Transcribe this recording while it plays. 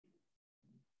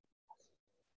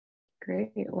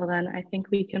Great. Well, then I think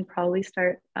we can probably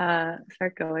start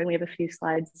going. We have a few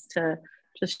slides to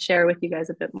just share with you guys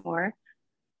a bit more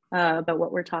about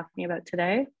what we're talking about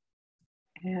today.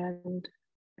 And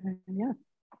yeah,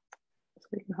 so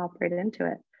we can hop right into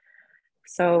it.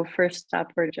 So first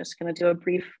up, we're just going to do a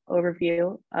brief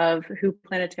overview of who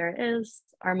Planeterra is,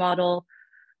 our model,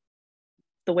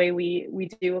 the way we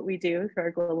do what we do through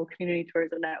our global community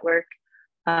tourism network.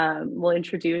 We'll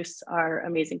introduce our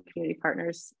amazing community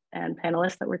partners and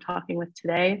panelists that we're talking with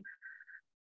today.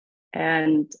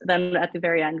 And then at the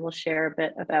very end, we'll share a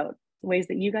bit about ways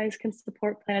that you guys can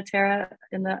support Planeterra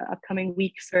in the upcoming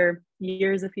weeks or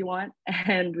years if you want.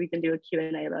 And we can do a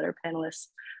Q&A about our panelists.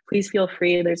 Please feel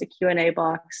free, there's a Q&A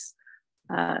box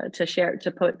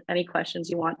to put any questions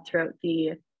you want throughout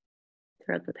the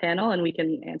panel, and we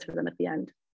can answer them at the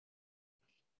end.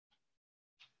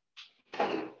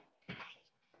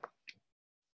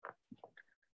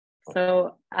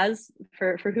 So as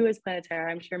for who is Planeterra,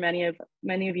 I'm sure many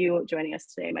of you joining us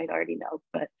today might already know,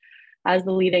 but as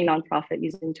the leading nonprofit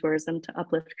using tourism to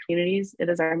uplift communities, it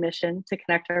is our mission to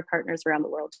connect our partners around the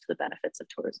world to the benefits of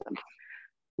tourism.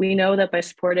 We know that by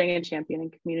supporting and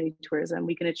championing community tourism,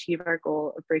 we can achieve our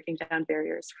goal of breaking down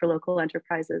barriers for local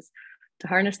enterprises to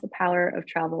harness the power of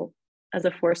travel as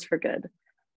a force for good,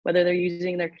 whether they're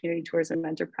using their community tourism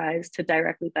enterprise to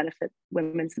directly benefit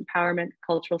women's empowerment,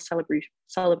 cultural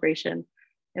celebration,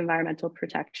 environmental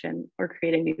protection, or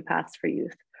creating new paths for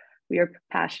youth. We are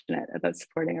passionate about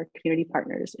supporting our community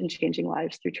partners in changing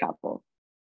lives through travel.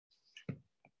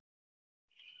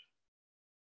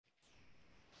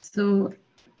 So,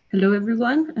 hello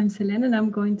everyone, I'm Selene and I'm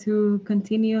going to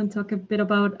continue and talk a bit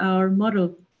about our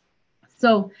model.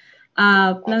 So,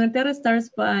 Planeterra starts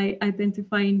by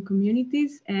identifying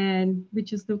communities, and we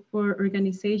just look for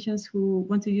organizations who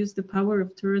want to use the power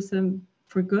of tourism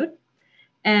for good.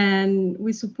 And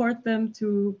we support them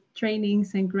through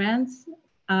trainings and grants.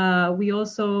 We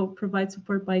also provide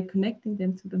support by connecting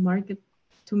them to the market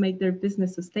to make their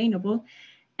business sustainable.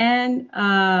 And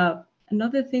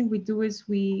another thing we do is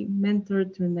we mentor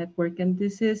through network. And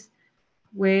this is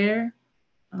where,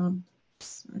 let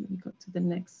me go to the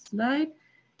next slide,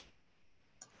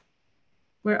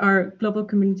 where our global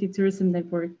community tourism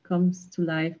network comes to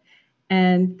life.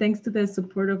 And thanks to the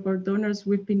support of our donors,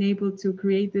 we've been able to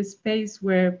create this space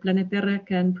where Planeterra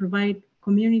can provide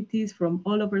communities from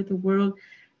all over the world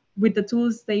with the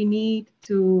tools they need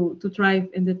to thrive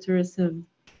in the tourism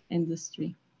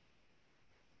industry.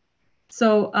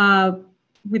 So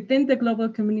within the Global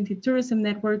Community Tourism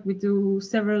Network, we do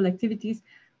several activities.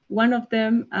 One of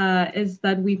them is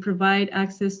that we provide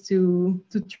access to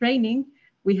training.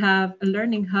 We have a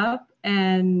learning hub,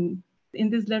 and in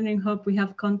this learning hub, we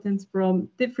have contents from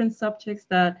different subjects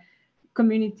that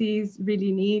communities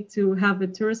really need to have a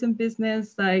tourism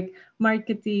business, like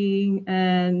marketing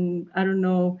and I don't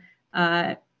know,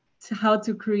 how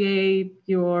to create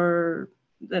your,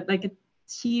 like a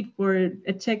sheet for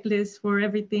a checklist for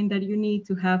everything that you need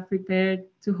to have prepared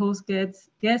to host guests,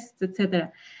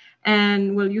 etc.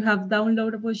 And well, you have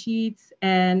downloadable sheets,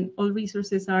 and all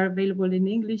resources are available in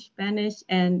English, Spanish,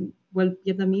 and well,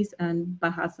 Vietnamese and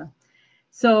Bahasa.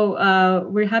 So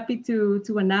we're happy to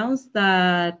announce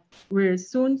that we're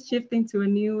soon shifting to a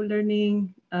new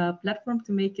learning platform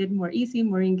to make it more easy,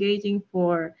 more engaging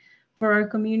for our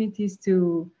communities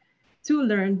to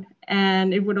learn.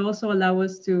 And it would also allow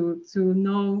us to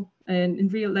know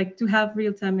and to have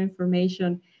real-time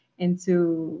information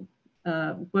into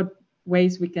what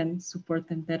ways we can support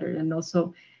them better, and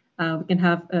also we can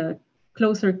have a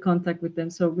closer contact with them.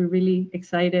 So we're really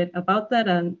excited about that,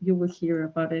 and you will hear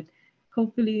about it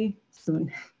hopefully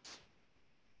soon.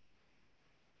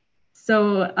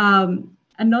 So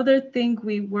another thing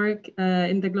we work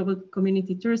in the Global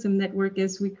Community Tourism Network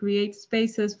is we create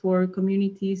spaces for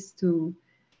communities to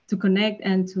connect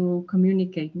and to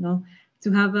communicate,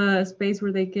 to have a space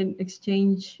where they can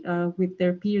exchange with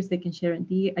their peers, they can share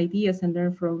ideas and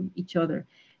learn from each other.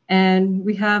 And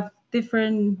we have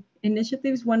different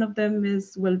initiatives. One of them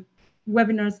is, well,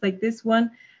 webinars like this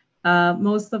one.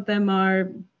 Most of them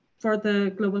are for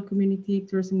the Global Community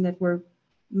Tourism Network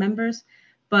members,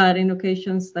 but in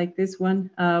occasions like this one,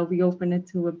 we open it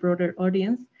to a broader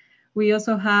audience. We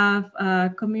also have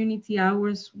community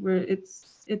hours, where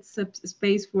it's a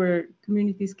space where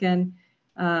communities can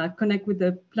connect with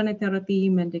the Planeterra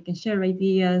team, and they can share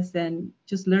ideas and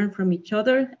just learn from each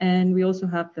other. And we also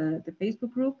have the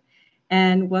Facebook group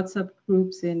and WhatsApp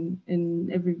groups in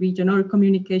every region, or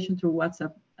communication through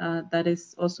WhatsApp. That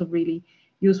is also really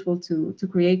useful to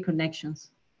create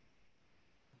connections.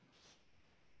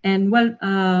 And well,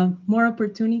 more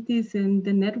opportunities in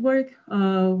the network.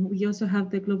 We also have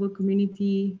the Global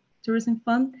Community Tourism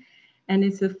Fund, and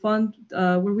it's a fund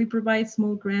where we provide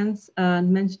small grants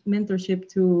and mentorship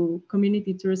to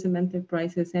community tourism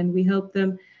enterprises, and we help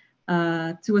them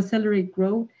to accelerate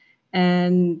growth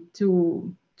and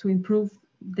to improve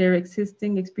their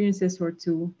existing experiences or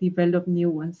to develop new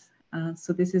ones.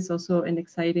 So this is also an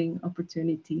exciting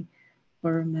opportunity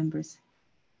for our members.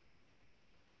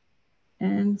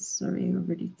 And sorry, I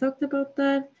already talked about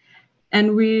that.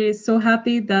 And we're so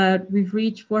happy that we've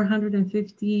reached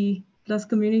 450 plus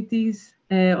communities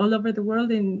all over the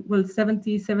world in, well,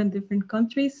 77 different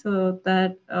countries. So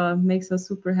that makes us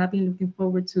super happy and looking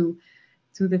forward to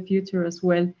the future as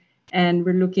well. And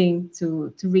we're looking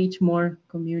to reach more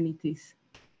communities.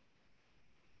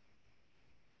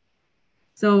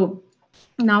 So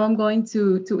now I'm going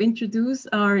to introduce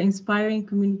our inspiring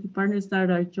community partners that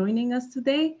are joining us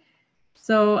today.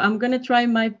 So I'm going to try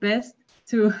my best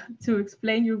to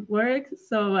explain your work.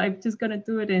 So I'm just going to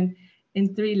do it in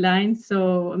 3 lines.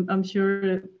 So I'm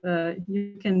sure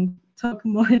you can talk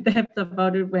more in depth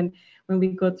about it when we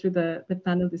go through the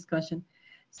panel discussion.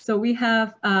 So we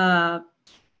have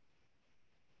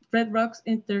Red Rocks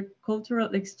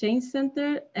Intercultural Exchange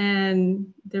Center,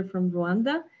 and they're from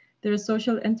Rwanda. They're a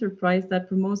social enterprise that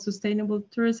promotes sustainable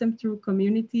tourism through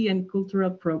community and cultural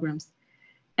programs.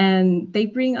 And they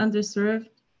bring underserved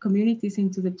communities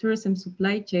into the tourism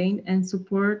supply chain and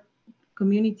support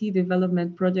community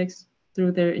development projects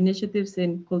through their initiatives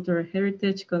in cultural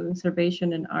heritage,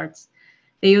 conservation, and arts.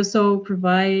 They also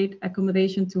provide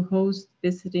accommodation to host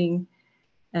visiting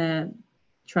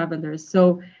travelers.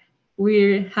 So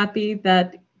we're happy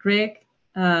that Greg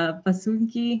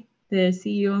Basunki, the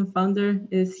CEO and founder,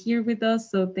 is here with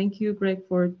us. So thank you, Greg,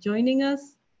 for joining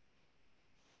us.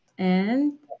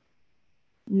 And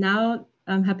now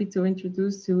I'm happy to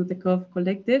introduce to the COV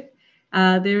Collective.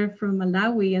 They're from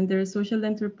Malawi, and they're a social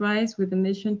enterprise with a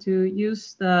mission to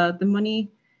use the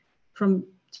money from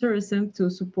tourism to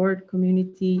support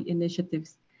community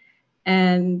initiatives.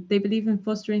 And they believe in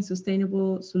fostering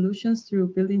sustainable solutions through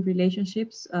building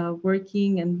relationships,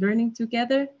 working and learning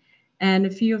together. And a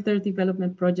few of their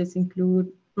development projects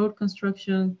include road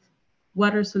construction,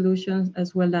 water solutions,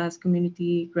 as well as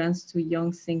community grants to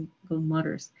young single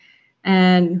mothers.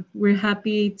 And we're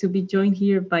happy to be joined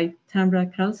here by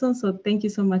Tamra Carlson. So thank you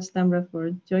so much, Tamra, for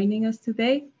joining us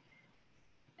today.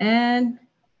 And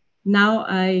now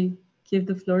I give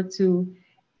the floor to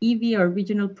Evie, our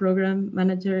regional program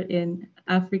manager in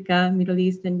Africa, Middle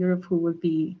East, and Europe, who will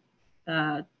be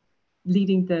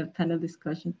leading the panel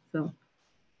discussion. So,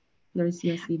 floor is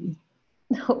yours, Evie.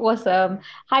 Awesome.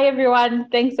 Hi, everyone.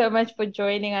 Thanks so much for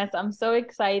joining us. I'm so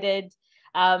excited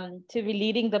to be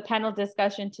leading the panel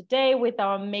discussion today with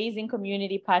our amazing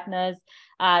community partners,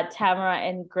 Tamara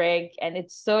and Greg. And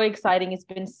it's so exciting. It's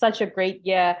been such a great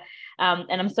year.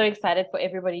 And I'm so excited for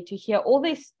everybody to hear all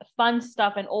this fun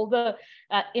stuff and all the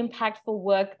impactful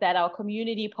work that our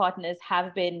community partners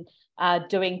have been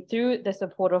doing through the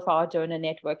support of our donor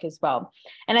network as well.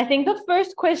 And I think the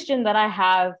first question that I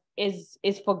have is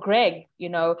for Greg. You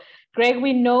know, Greg,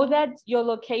 we know that your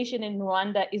location in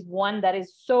Rwanda is one that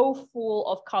is so full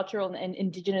of cultural and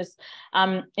indigenous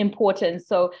importance.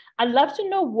 So I'd love to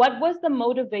know, what was the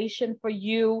motivation for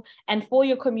you and for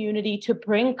your community to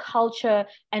bring culture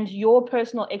and your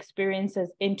personal experiences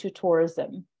into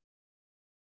tourism?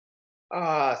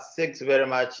 Thanks very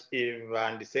much, Eve,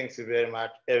 and thanks very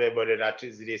much everybody that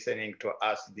is listening to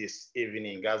us this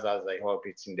evening, as I hope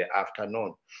it's in the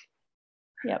afternoon.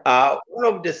 Yep. One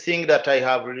of the things that I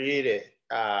have really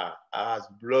has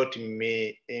brought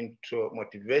me into,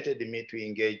 motivated me to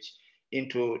engage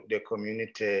into the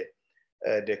community,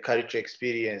 the cultural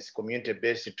experience,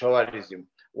 community-based tourism,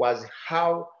 was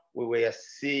how we were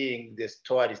seeing the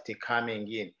tourists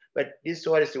coming in. But these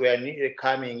tourists were nearly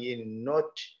coming in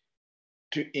not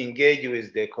to engage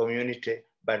with the community,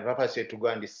 but purposely to go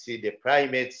and see the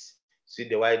primates, see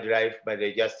the wildlife, but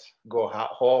they just go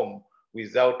home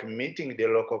without meeting the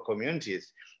local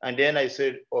communities. And then I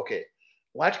said, okay,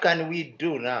 what can we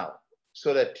do now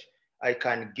so that I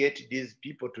can get these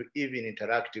people to even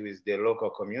interact with the local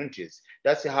communities?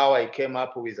 That's how I came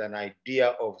up with an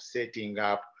idea of setting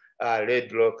up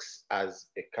Red Rocks as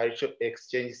a cultural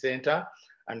exchange center.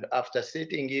 And after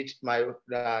setting it,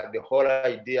 the whole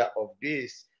idea of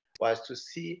this was to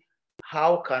see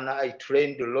how can I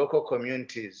train the local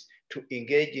communities to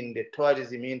engage in the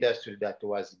tourism industry that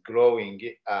was growing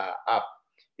up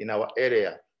in our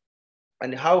area.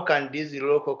 And how can these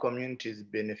local communities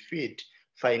benefit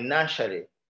financially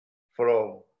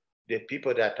from the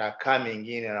people that are coming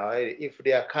in, if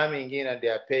they are coming in and they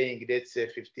are paying, let's say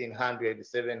 $1,500,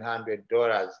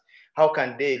 $700, how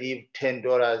can they leave $10,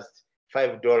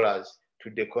 $5 to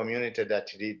the community that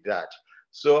did that?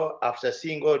 So after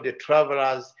seeing all the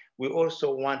travelers, we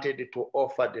also wanted to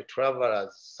offer the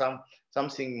travelers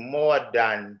something more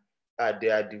than the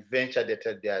adventure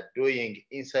that they are doing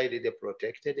inside the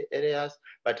protected areas,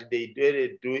 but they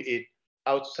did do it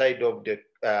outside of the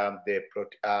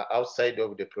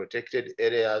protected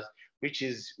areas, which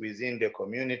is within the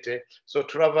community. So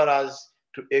travelers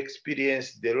to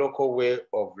experience the local way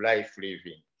of life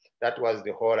living. That was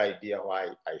the whole idea why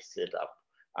I set up.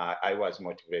 I was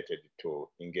motivated to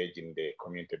engage in the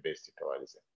community-based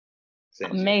tourism.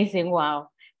 Amazing. Wow.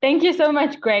 Thank you so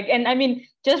much, Greg. And I mean,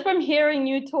 just from hearing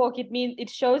you talk, it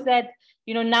shows that,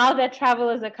 you know, now that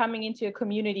travelers are coming into your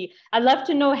community, I'd love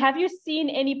to know, have you seen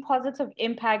any positive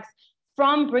impacts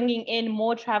from bringing in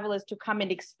more travelers to come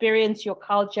and experience your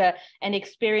culture and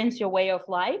experience your way of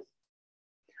life?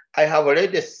 I have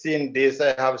already seen this.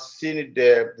 I have seen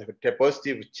the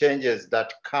positive changes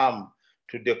that come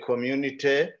to the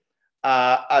community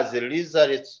as a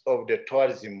result of the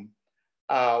tourism.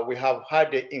 We have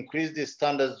had increased the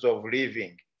standards of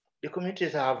living. The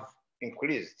communities have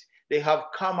increased. They have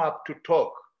come up to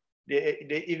talk.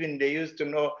 They used to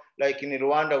know, like in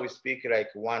Rwanda, we speak like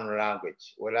one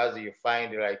language, whereas you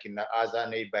find like in other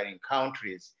neighboring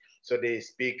countries. So they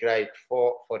speak like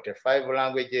 45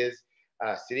 languages,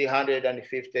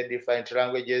 350 different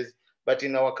languages. But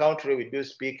in our country, we do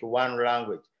speak one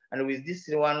language. And with this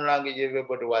one language,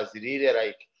 everybody was really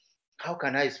like, how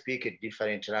can I speak a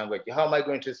different language? How am I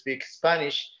going to speak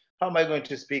Spanish? How am I going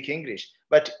to speak English?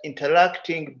 But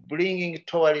interacting, bringing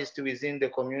tourists within the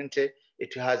community,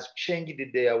 it has changed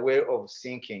their way of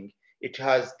thinking. It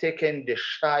has taken the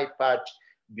shy part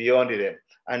beyond them.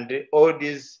 And all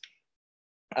this,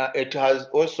 it has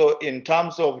also, in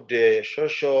terms of the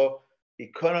social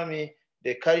economy,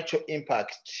 the cultural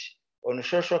impact, on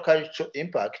social cultural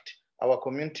impact, our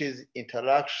community's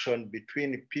interaction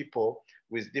between people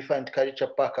with different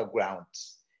cultural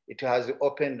backgrounds. It has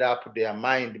opened up their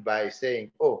mind by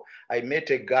saying, oh, I met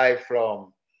a guy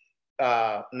from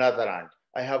Netherlands.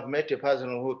 I have met a person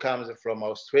who comes from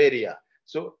Australia.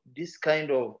 So this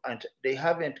kind of, and they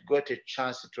haven't got a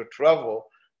chance to travel,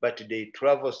 but they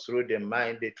travel through the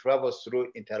mind, they travel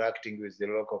through interacting with the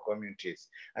local communities.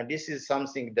 And this is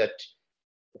something that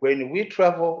when we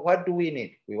travel, what do we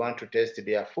need? We want to taste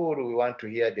their food. We want to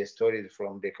hear the stories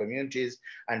from the communities.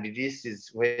 And this is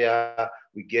where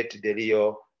we get the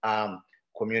real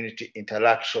community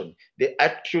interaction. The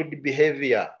attitude,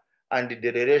 behavior, and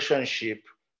the relationship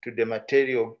to the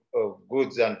material of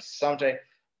goods. And sometimes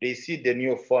they see the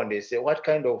new phone. They say, what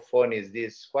kind of phone is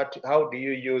this? How do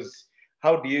you use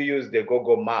the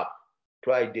Google map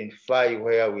to identify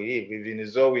where we live?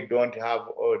 Even though we don't have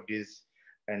all these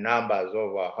numbers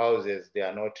of our houses, they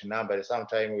are not numbered.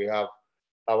 Sometimes we have,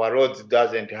 our roads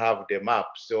doesn't have the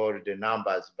maps or the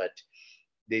numbers, but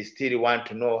they still want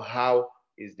to know how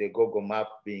is the Google map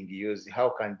being used?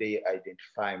 How can they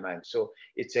identify mine? So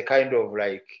it's a kind of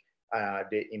like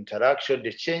the interaction,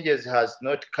 the changes has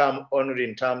not come only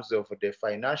in terms of the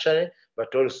financial,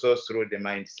 but also through the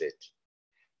mindset.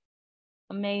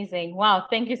 Amazing. Wow.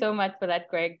 Thank you so much for that,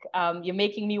 Greg. You're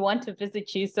making me want to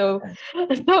visit you so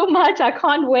much. I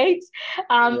can't wait.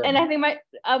 And I think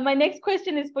my next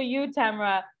question is for you,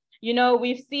 Tamara. You know,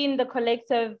 we've seen the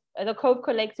collective, the Cove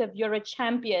Collective, you're a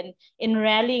champion in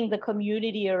rallying the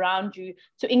community around you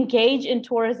to engage in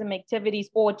tourism activities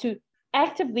or to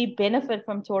actively benefit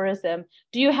from tourism.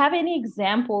 Do you have any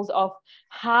examples of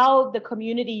how the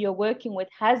community you're working with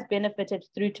has benefited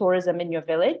through tourism in your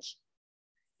village?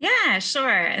 Yeah, sure.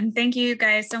 And thank you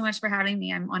guys so much for having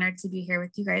me. I'm honored to be here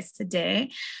with you guys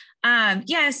today.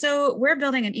 So we're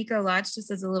building an eco lodge, just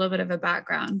as a little bit of a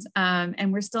background,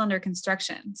 and we're still under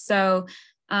construction. So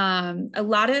a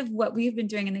lot of what we've been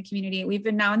doing in the community, we've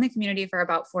been now in the community for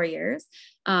about 4 years,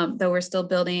 though we're still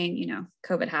building, you know,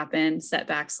 COVID happened,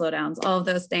 setbacks, slowdowns, all of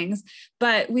those things.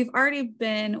 But we've already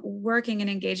been working and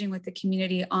engaging with the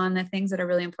community on the things that are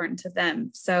really important to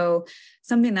them. So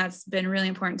something that's been really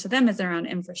important to them is around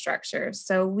infrastructure.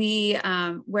 So we,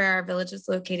 where our village is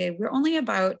located, we're only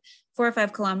about 4 or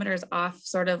 5 kilometers off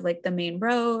sort of like the main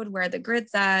road where the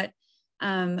grid's at.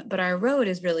 But our road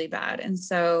is really bad. And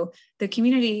so the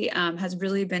community has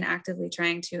really been actively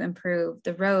trying to improve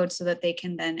the road so that they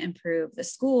can then improve the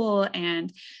school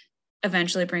and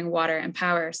eventually bring water and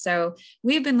power. So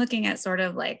we've been looking at sort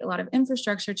of like a lot of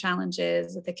infrastructure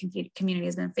challenges that the community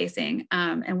has been facing,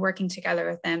 and working together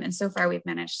with them. And so far we've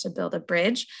managed to build a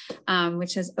bridge,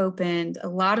 which has opened a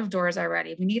lot of doors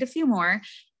already. We need a few more,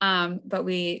 but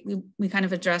we kind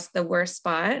of addressed the worst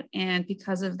spot. And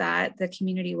because of that, the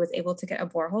community was able to get a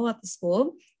borehole at the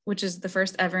school, which is the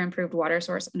first ever improved water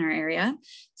source in our area.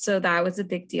 So that was a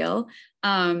big deal.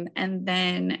 And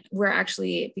then we're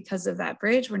actually, because of that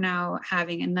bridge, we're now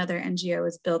having another NGO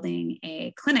is building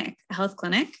a clinic, a health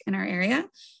clinic in our area,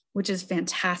 which is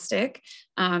fantastic,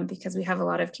 because we have a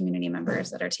lot of community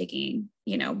members that are taking,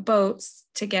 boats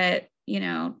to get,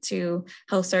 to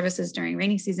health services during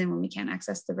rainy season when we can't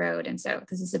access the road. And so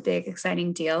this is a big,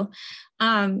 exciting deal.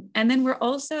 And then we're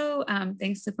also,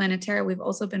 thanks to Planeterra, we've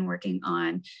also been working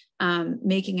on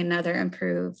making another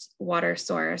improved water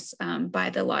source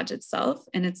by the lodge itself.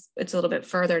 And it's a little bit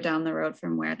further down the road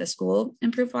from where the school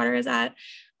improved water is at.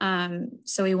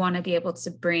 So we want to be able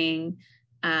to bring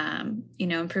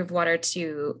improved water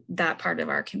to that part of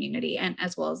our community, and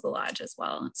as well as the lodge as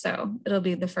well. So it'll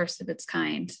be the first of its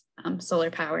kind, solar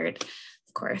powered,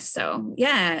 of course. So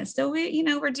yeah, so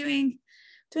we're doing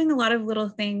a lot of little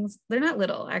things. They're not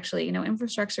little, actually.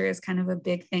 Infrastructure is kind of a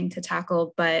big thing to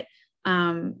tackle, but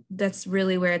that's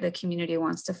really where the community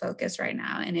wants to focus right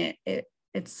now. And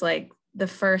it's like the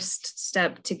first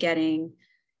step to getting,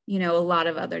 a lot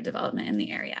of other development in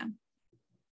the area.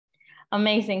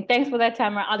 Amazing. Thanks for that,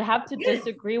 Tamara. I'd have to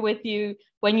disagree with you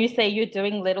when you say you're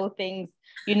doing little things,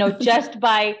 just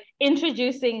by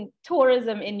introducing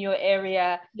tourism in your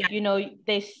area. Yeah.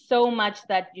 There's so much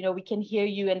that, we can hear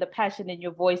you and the passion in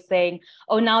your voice saying,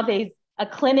 oh, now there's a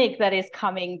clinic that is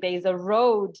coming, there's a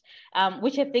road,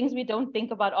 which are things we don't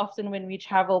think about often when we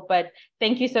travel. But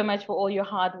thank you so much for all your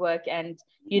hard work and,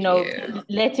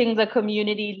 letting the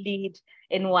community lead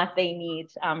in what they need.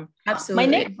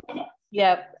 Absolutely.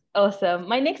 Awesome.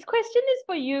 My next question is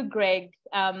for you, Greg.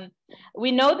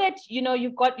 We know that,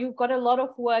 you've got a lot of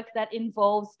work that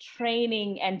involves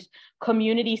training and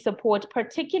community support,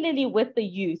 particularly with the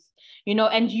youth,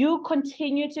 and you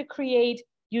continue to create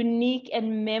unique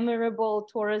and memorable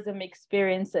tourism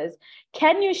experiences.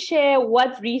 Can you share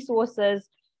what resources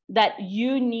that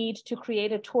you need to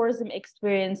create a tourism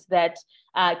experience that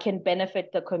can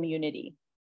benefit the community?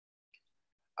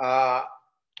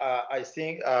 I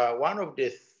think one of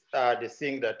the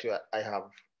thing that I have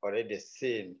already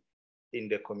seen in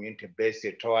the community-based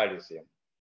tourism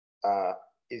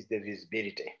is the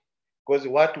visibility. Because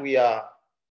what we are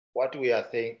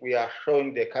saying, we are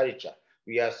showing the culture,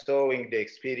 we are showing the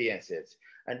experiences,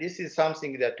 and this is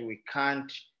something that we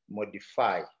can't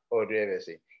modify or do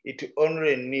everything. It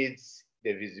only needs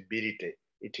the visibility.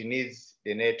 It needs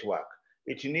the network.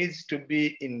 It needs to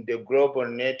be in the global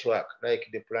network, like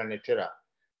the Planeterra.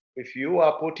 If you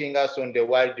are putting us on the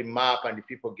world map and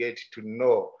people get to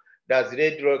know, does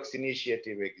Red Rocks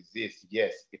Initiative exist?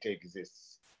 Yes, it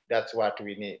exists. That's what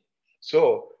we need.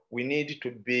 So we need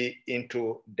to be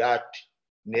into that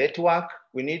network.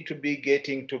 We need to be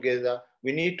getting together.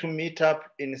 We need to meet up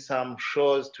in some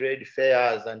shows, trade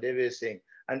fairs and everything,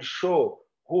 and show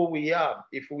who we are.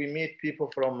 If we meet people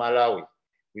from Malawi,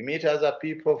 we meet other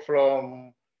people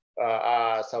from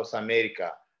South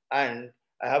America. And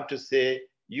I have to say,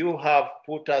 you have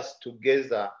put us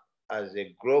together as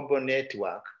a global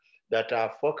network that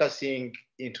are focusing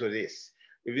into this.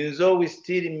 Even though we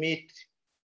still meet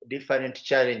different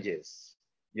challenges,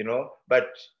 but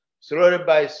slowly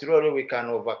by slowly we can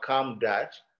overcome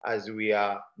that as we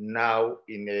are now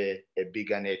in a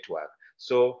bigger network.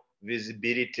 So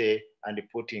visibility and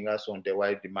putting us on the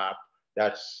world map,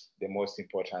 that's the most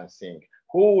important thing.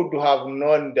 Who would have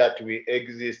known that we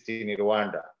exist in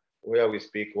Rwanda, where we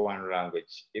speak one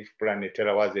language, if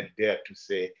Planeterra wasn't there to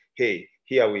say, hey,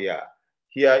 here we are,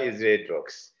 here is Red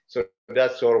Rocks. So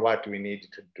that's all what we need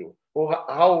to do.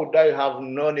 How would I have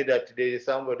known that there is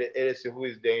somebody else who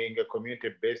is doing a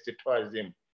community-based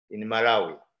tourism in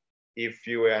Malawi if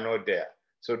you were not there?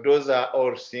 So those are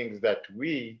all things that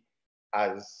we,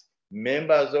 as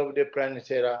members of the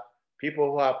Planeterra,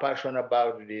 people who are passionate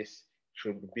about this,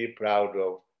 should be proud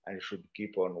of and should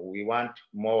keep on. We want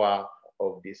more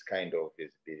of this kind of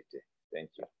visibility. Thank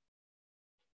you.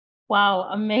 Wow,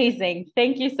 amazing.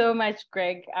 Thank you so much,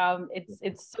 Greg.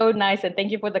 It's so nice, and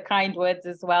thank you for the kind words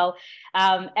as well.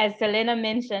 As Selena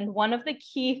mentioned, one of the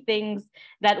key things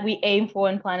that we aim for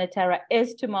in Planeterra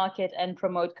is to market and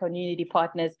promote community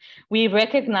partners. We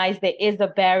recognize there is a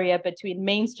barrier between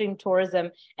mainstream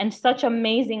tourism and such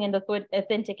amazing and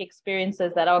authentic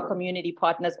experiences that our community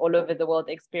partners all over the world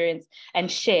experience and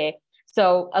share.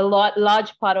 So a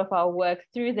large part of our work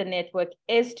through the network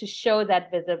is to show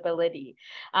that visibility.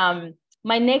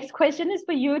 My next question is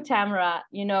for you, Tamara.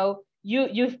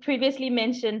 You've previously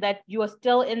mentioned that you are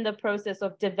still in the process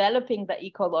of developing the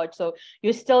Eco Lodge. So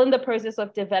you're still in the process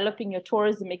of developing your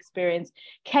tourism experience.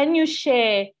 Can you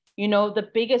share, the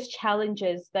biggest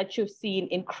challenges that you've seen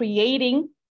in creating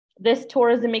this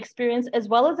tourism experience, as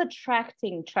well as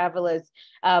attracting travelers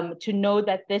to know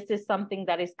that this is something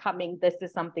that is coming, this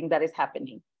is something that is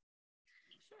happening?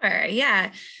 Sure,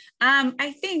 yeah.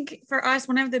 I think for us,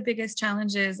 one of the biggest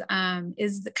challenges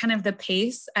is kind of the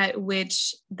pace at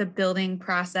which the building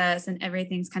process and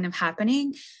everything's kind of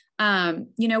happening.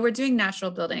 We're doing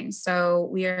natural building, so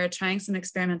we are trying some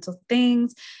experimental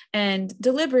things, and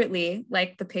deliberately,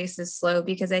 like, the pace is slow,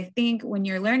 because I think when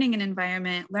you're learning an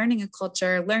environment, learning a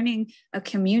culture, learning a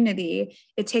community,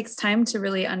 it takes time to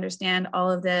really understand all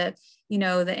of the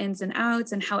ins and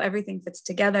outs and how everything fits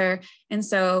together. And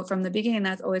so from the beginning,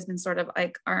 that's always been sort of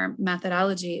like our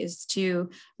methodology, is to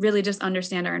really just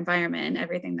understand our environment and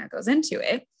everything that goes into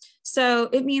it. So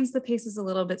it means the pace is a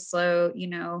little bit slow.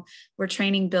 We're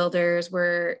training builders,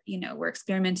 we're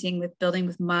experimenting with building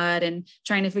with mud and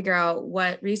trying to figure out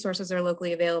what resources are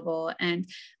locally available. And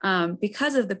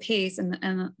because of the pace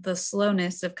and the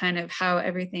slowness of kind of how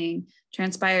everything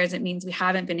transpires, it means we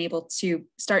haven't been able to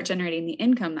start generating the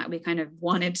income that we kind of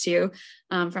wanted to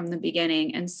from the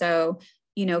beginning. And so,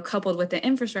 coupled with the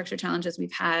infrastructure challenges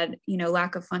we've had,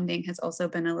 lack of funding has also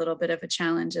been a little bit of a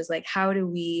challenge. Is like, how do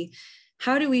we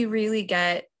really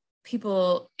get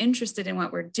people interested in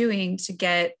what we're doing to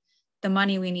get the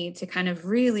money we need to kind of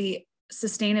really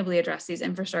sustainably address these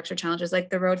infrastructure challenges?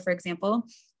 Like the road, for example,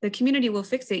 the community will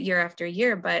fix it year after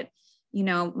year, but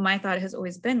my thought has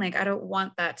always been like, I don't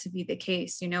want that to be the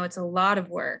case. It's a lot of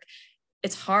work.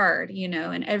 It's hard,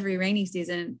 and every rainy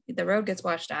season, the road gets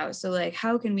washed out. So like,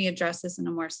 how can we address this in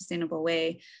a more sustainable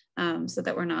way so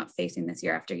that we're not facing this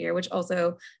year after year, which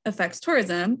also affects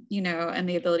tourism, and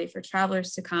the ability for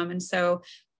travelers to come. And so,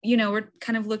 we're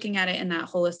kind of looking at it in that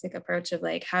holistic approach of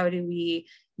like, how do we,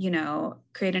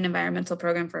 create an environmental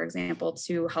program, for example,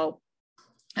 to help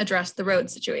address the road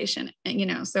situation,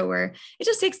 so it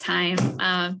just takes time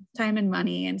and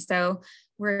money. And so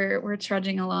we're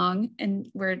trudging along, and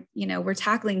we're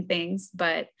tackling things,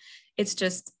 but it's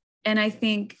just, and I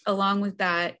think along with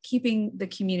that, keeping the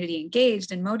community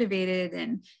engaged and motivated.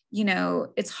 And,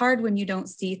 it's hard when you don't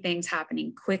see things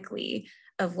happening quickly,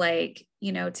 of like,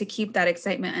 to keep that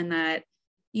excitement. And that,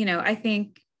 I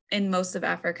think in most of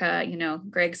Africa,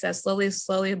 Greg says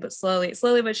slowly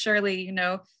but surely,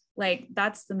 like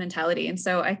that's the mentality. And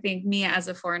so I think me as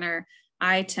a foreigner,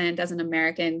 I tend as an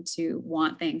American to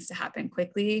want things to happen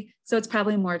quickly. So it's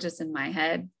probably more just in my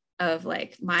head of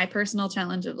like my personal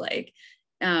challenge of like,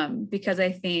 because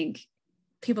I think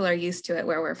people are used to it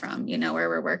where we're from, where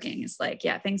we're working. It's like,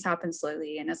 yeah, things happen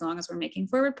slowly. And as long as we're making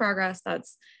forward progress,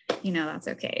 that's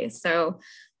okay. So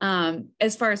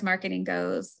as far as marketing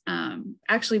goes,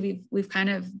 actually we've kind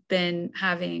of been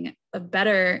having a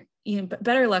better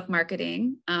luck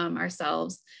marketing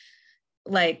ourselves.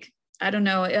 Like, I don't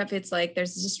know if it's like,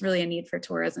 there's just really a need for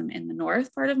tourism in the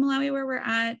north part of Malawi where we're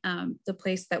at. The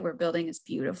place that we're building is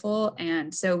beautiful.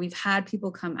 And so we've had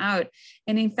people come out,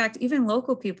 and in fact, even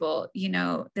local people,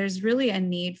 there's really a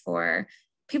need for,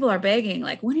 people are begging,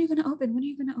 like, when are you going to open? When are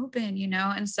you going to open?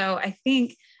 And so I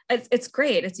think it's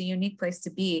great. It's a unique place to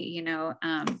be,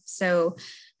 so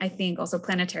I think also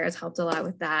Planeterra has helped a lot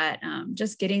with that.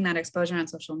 Just getting that exposure on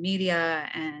social media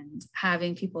and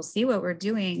having people see what we're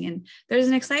doing. And there's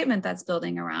an excitement that's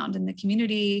building around in the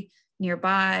community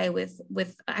nearby with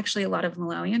actually a lot of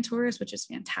Malawian tourists, which is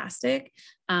fantastic.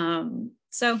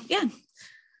 So yeah.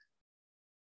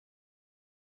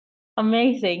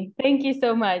 Amazing. Thank you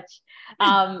so much.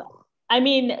 I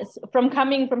mean, from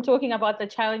talking about the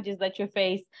challenges that you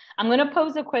face, I'm going to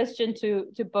pose a question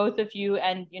to both of you.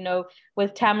 And,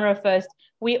 with Tamara first,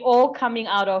 we all coming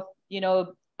out of,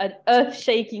 an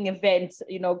earth-shaking event,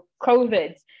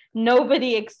 COVID.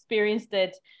 Nobody experienced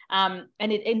it. And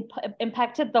it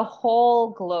impacted the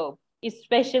whole globe,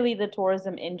 especially the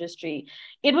tourism industry.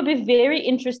 It would be very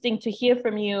interesting to hear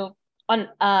from you on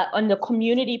the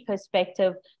community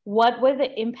perspective. What were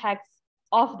the impacts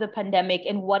of the pandemic,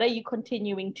 and what are you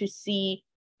continuing to see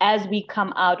as we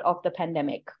come out of the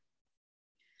pandemic?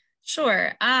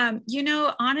 Sure.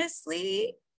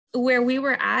 Honestly, where we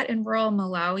were at in rural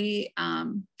Malawi,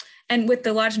 and with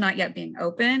the lodge not yet being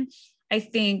open, I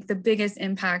think the biggest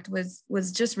impact was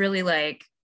just really like,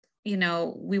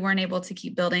 we weren't able to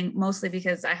keep building, mostly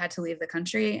because I had to leave the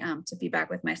country to be back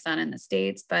with my son in the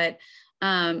States. But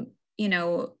you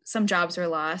know, some jobs were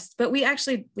lost, but we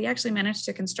actually managed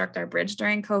to construct our bridge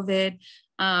during COVID.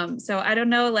 So I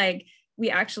don't know, like we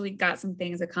actually got some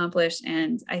things accomplished.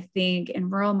 And I think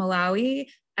in rural Malawi,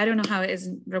 I don't know how it is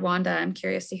in Rwanda. I'm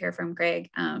curious to hear from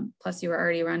Greg. Plus you were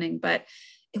already running, but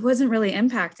it wasn't really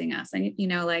impacting us. And, you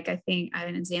know, like I think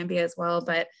I'm in Zambia as well,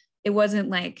 but it wasn't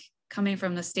like coming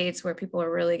from the States where people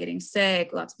were really getting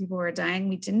sick. Lots of people were dying.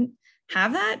 We didn't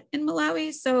have that in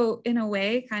Malawi. So in a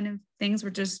way, kind of things were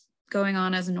just going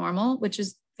on as normal, which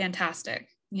is fantastic.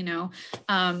 You know,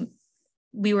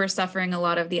 we were suffering a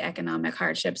lot of the economic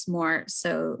hardships more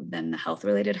so than the health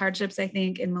related hardships, I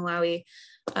think, in Malawi,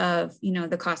 of, you know,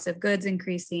 the cost of goods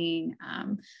increasing.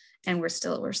 And we're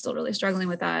still really struggling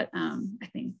with that. I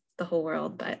think the whole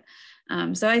world, but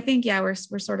so I think, yeah, we're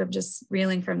sort of just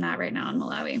reeling from that right now in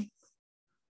Malawi.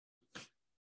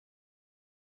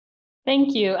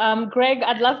 Thank you. Greg,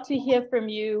 I'd love to hear from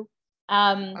you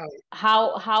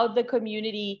how the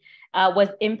community was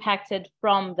impacted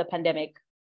from the pandemic.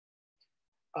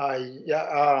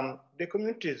 The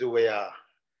communities where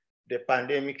the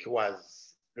pandemic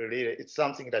was really, it's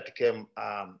something that came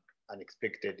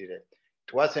unexpectedly.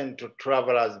 It wasn't to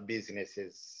travelers'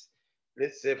 businesses.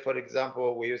 Let's say, for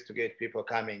example, we used to get people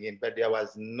coming in, but there was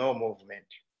no movement.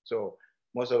 So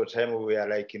most of the time we were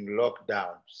like in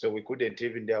lockdown. So we couldn't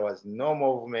even, there was no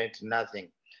movement, nothing.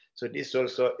 So this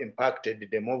also impacted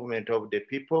the movement of the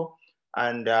people,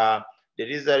 and the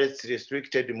results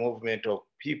restricted the movement of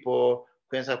people.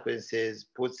 Consequences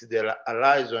puts their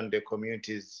lives on the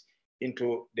communities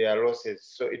into their losses.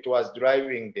 So it was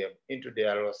driving them into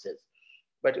their losses.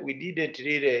 But we didn't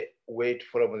really wait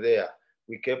from there.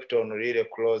 We kept on really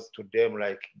close to them,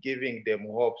 like giving them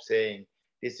hope, saying,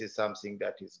 this is something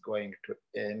that is going to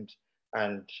end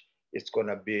and it's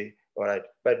gonna be all right.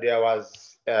 But there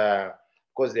was,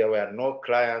 because there were no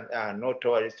clients, no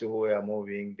tourists who were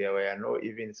moving, there were no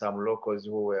even some locals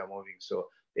who were moving. So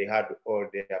they had all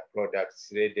their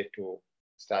products ready to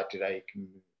start, like,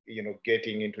 you know,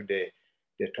 getting into the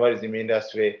tourism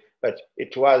industry. But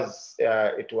it was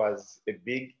a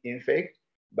big impact,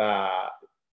 but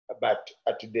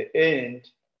at the end,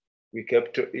 we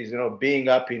kept, you know, being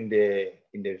up in the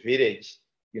village,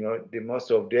 you know,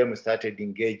 most of them started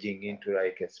engaging into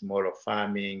like a smaller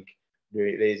farming,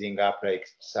 raising up like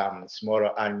some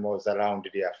smaller animals around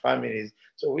their families.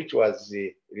 So which was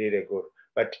really good,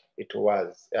 but it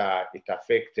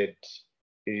affected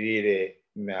really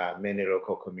many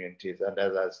local communities, and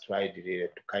others tried really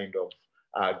to kind of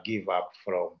give up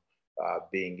from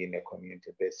being in a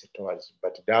community-based tourism,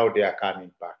 but now they are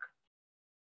coming back.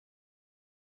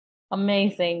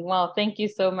 Amazing. Well, thank you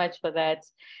so much for that.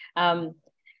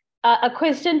 A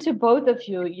question to both of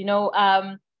you. You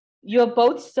know, you're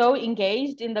both so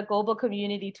engaged in the Global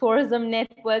Community Tourism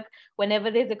Network. Whenever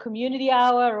there's a community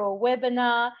hour or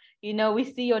webinar, you know, we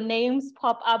see your names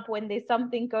pop up when there's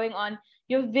something going on.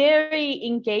 You're very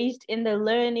engaged in the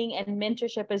learning and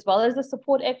mentorship as well as the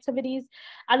support activities.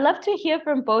 I'd love to hear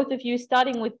from both of you,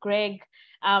 starting with Greg.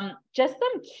 Just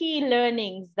some key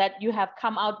learnings that you have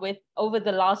come out with over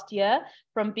the last year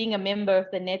from being a member of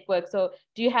the network. So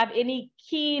do you have any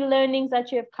key learnings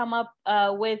that you have come up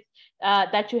with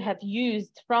that you have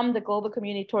used from the Global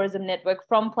Community Tourism Network,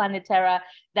 from Planeterra,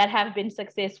 that have been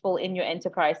successful in your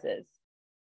enterprises?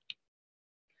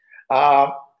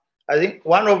 I think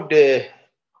one of the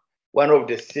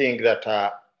things that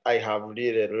I have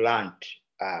really learned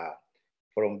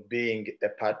from being a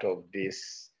part of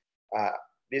this,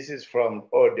 this is from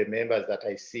all the members that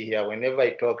I see here. Whenever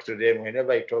I talk to them,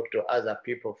 whenever I talk to other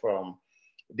people from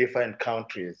different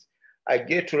countries, I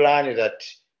get to learn that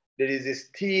there is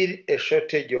still a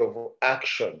shortage of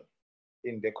action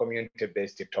in the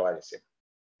community-based tourism.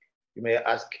 You may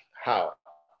ask how.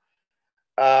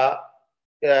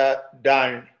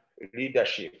 Done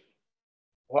leadership.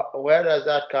 Where does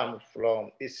that come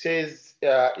from? It says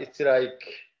it's like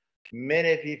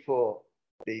many people,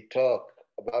 they talk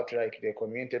about like the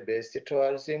community-based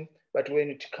tourism, but when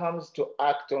it comes to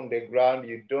act on the ground,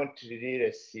 you don't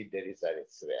really see the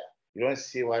results there. You don't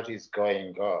see what is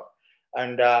going on.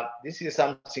 And this is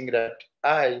something that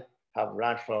I have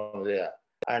learned from there.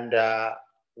 And I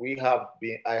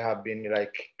have been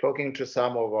like talking to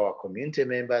some of our community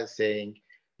members saying,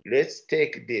 let's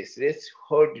take this, let's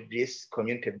hold this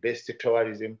community-based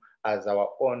tourism as our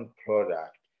own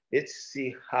product. Let's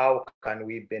see how can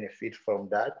we benefit from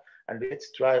that. And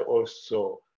let's try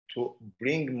also to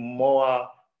bring more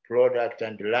product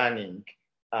and learning,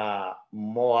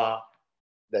 more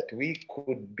that we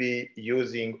could be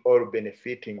using or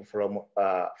benefiting from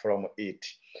it.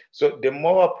 So the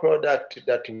more product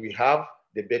that we have,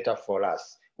 the better for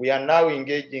us. we are now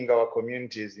engaging our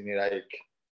communities in like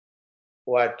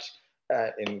what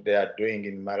they are doing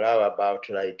in Malawi about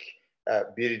like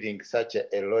building such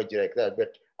a lodge like that.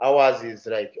 But ours is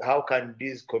like, how can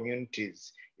these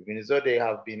communities, even though they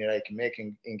have been like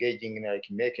engaging in like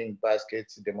making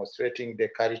baskets, demonstrating the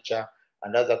culture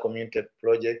and other community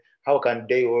projects, how can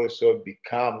they also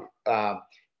become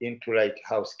into like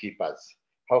housekeepers?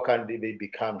 How can they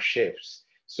become chefs?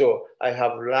 So I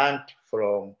have learned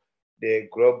from the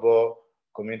Global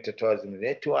Community Tourism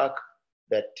Network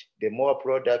that the more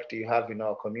product you have in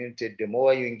our community, the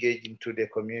more you engage into the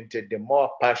community, the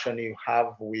more passion you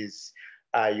have with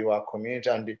your community,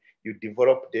 and you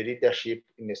develop the leadership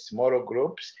in smaller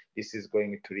groups, this is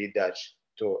going to lead us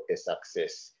to a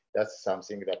success. That's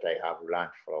something that I have learned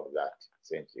from that.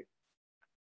 Thank you.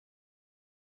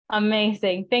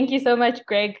 Amazing. Thank you so much,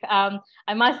 Greg. I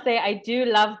must say, I do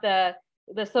love the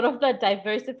sort of the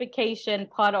diversification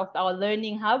part of our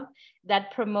learning hub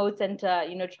that promotes and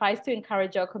tries to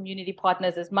encourage our community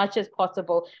partners as much as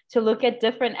possible to look at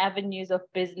different avenues of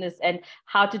business and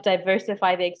how to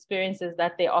diversify the experiences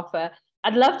that they offer.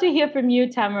 I'd love to hear from you,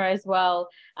 Tamara, as well.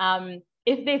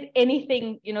 If there's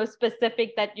anything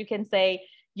specific that you can say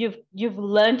you've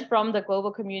learned from the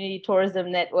Global Community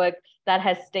Tourism Network that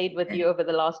has stayed with you over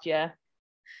the last year.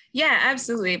 Yeah,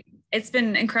 absolutely. It's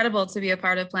been incredible to be a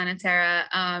part of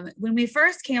Planeterra. When we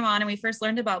first came on and we first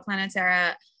learned about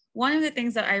Planeterra, one of the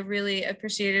things that I really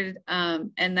appreciated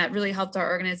and that really helped our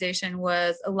organization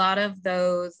was a lot of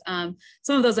those, some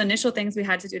of those initial things we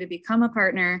had to do to become a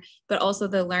partner, but also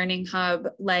the learning hub,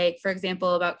 like, for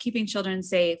example, about keeping children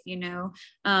safe,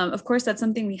 of course, that's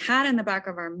something we had in the back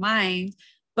of our mind,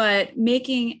 but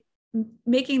making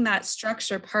that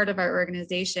structure part of our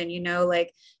organization,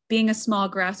 like being a small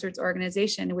grassroots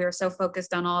organization, we were so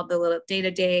focused on all the little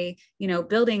day-to-day,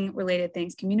 building related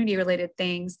things, community related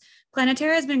things.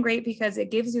 Planeterra has been great because it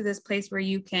gives you this place where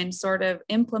you can sort of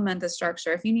implement the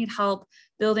structure. If you need help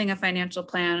building a financial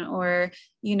plan or,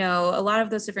 a lot of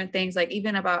those different things, like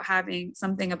even about having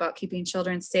something about keeping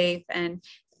children safe and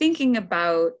thinking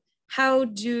about how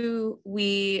do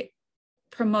we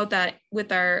promote that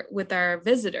with our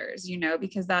visitors,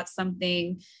 because that's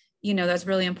something, that's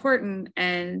really important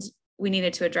and we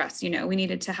needed to address, we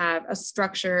needed to have a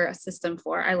structure, a system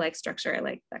for, I like structure, I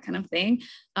like that kind of thing.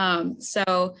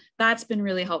 So that's been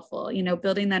really helpful,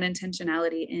 building that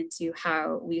intentionality into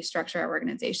how we structure our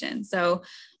organization. So,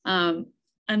 and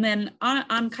then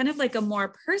on kind of like a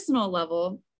more personal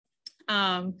level,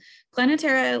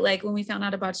 Planeterra, like when we found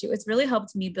out about you, it's really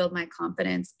helped me build my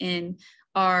confidence in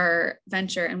our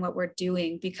venture and what we're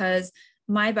doing, because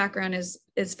my background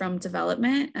is from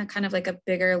development and kind of like a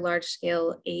bigger, large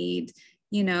scale aid,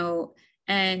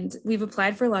 and we've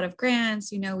applied for a lot of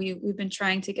grants, we've been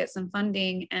trying to get some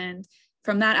funding and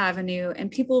from that avenue,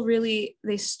 and people really,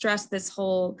 they stress this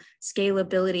whole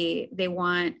scalability. They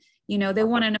want to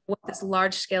know what this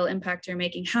large scale impact you're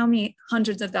making, how many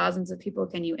hundreds of thousands of people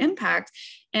can you impact?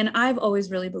 And I've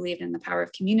always really believed in the power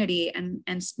of community and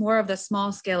more of the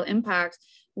small scale impact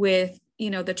with,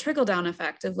 the trickle down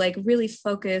effect of like really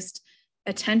focused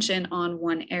attention on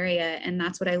one area. And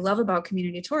that's what I love about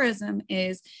community tourism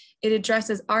is it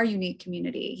addresses our unique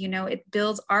community. It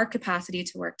builds our capacity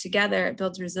to work together, it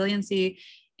builds resiliency,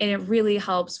 and it really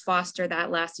helps foster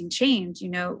that lasting change.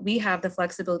 We have the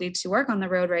flexibility to work on the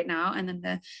road right now and then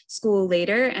the school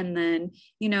later. And then,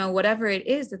 whatever it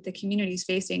is that the community is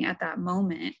facing at that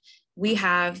moment, we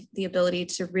have the ability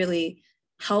to really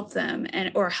help them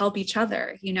or help each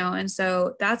other, and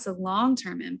so that's a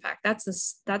long-term impact.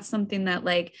 That's something that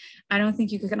like, I don't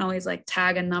think you can always like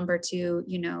tag a number to,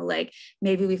 like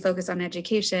maybe we focus on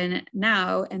education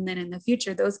now, and then in the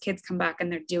future, those kids come back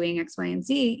and they're doing X, Y, and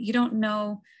Z. You don't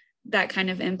know that kind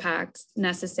of impact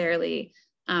necessarily.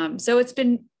 So it's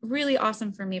been really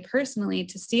awesome for me personally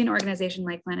to see an organization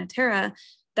like Planeterra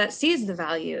that sees the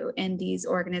value in these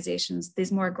organizations,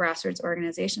 these more grassroots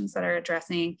organizations that are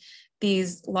addressing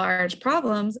these large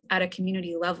problems at a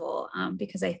community level,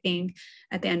 because I think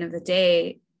at the end of the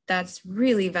day, that's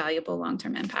really valuable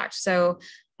long-term impact. So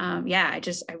I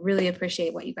really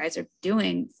appreciate what you guys are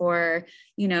doing for,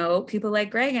 people like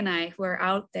Greg and I who are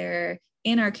out there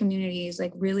in our communities,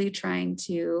 like really trying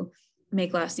to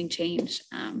make lasting change.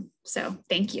 So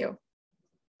thank you.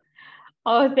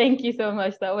 Oh, thank you so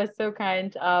much. That was so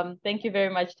kind. Thank you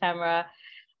very much, Tamara.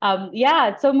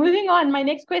 So moving on, my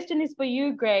next question is for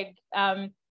you, Greg. I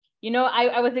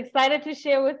was excited to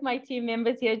share with my team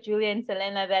members here, Julia and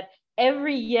Selena, that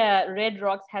every year Red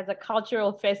Rocks has a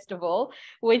cultural festival,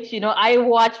 which, I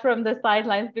watch from the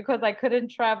sidelines because I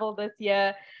couldn't travel this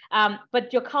year.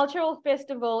 But your cultural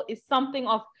festival is something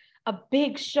of a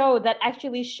big show that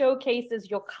actually showcases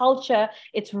your culture.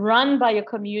 It's run by your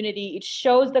community. It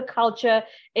shows the culture,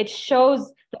 it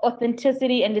shows the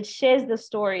authenticity, and it shares the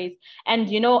stories. And,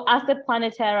 you know, us at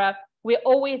Planeterra, we're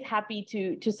always happy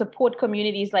to support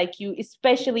communities like you,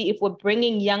 especially if we're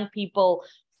bringing young people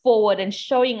forward and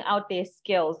showing out their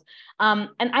skills. And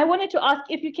I wanted to ask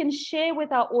if you can share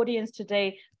with our audience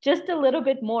today just a little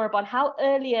bit more about how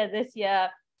earlier this year,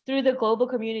 through the Global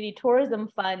Community Tourism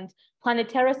Fund,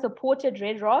 Planeterra supported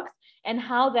Red Rocks, and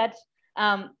how that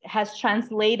has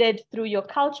translated through your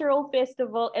cultural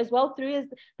festival, as well through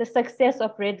the success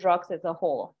of Red Rocks as a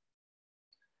whole.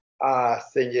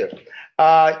 Thank you.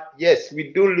 Yes,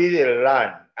 we do really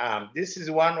learn. This is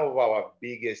one of our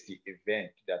biggest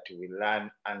events that we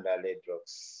learn under Red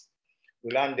Rocks.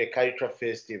 We learn the cultural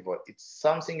festival. It's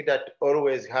something that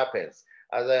always happens.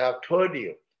 As I have told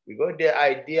you, we got the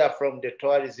idea from the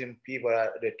tourism people,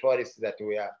 the tourists that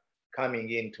were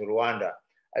coming into Rwanda.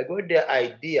 I got the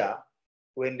idea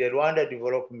when the Rwanda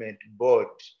Development Board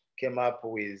came up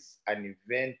with an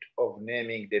event of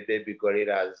naming the baby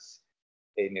gorillas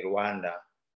in Rwanda.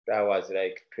 That was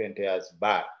like 20 years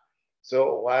back.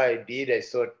 So what I did, I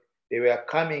thought they were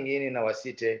coming in our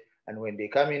city, and when they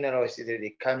come in our city,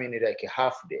 they come in like a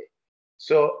half day.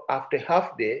 So after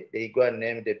half day, they go and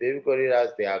name the baby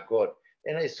gorillas, they are gone.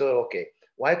 And I thought, okay,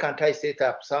 why can't I set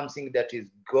up something that is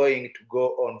going to go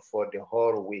on for the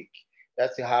whole week?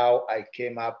 That's how I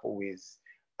came up with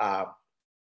the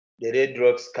Red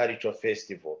Rocks Cultural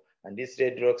Festival. And this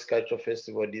Red Rocks Cultural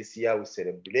Festival this year, we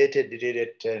celebrated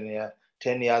the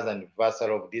 10 years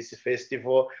anniversary of this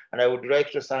festival. And I would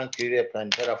like to thank really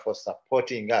Planeterra for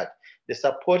supporting that. The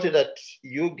support that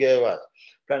you gave us,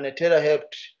 Planeterra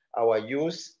helped our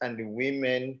youth and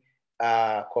women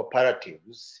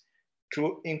cooperatives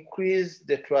to increase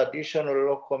the traditional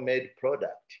local made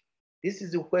product. This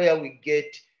is where we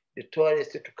get the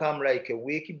tourists to come like a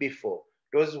week before.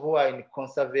 Those who are in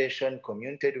conservation,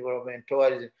 community development,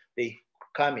 tourism, they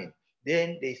come in.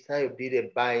 Then they start really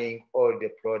buying all the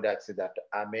products that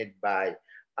are made by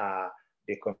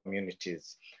the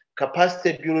communities.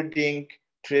 Capacity building,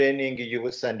 training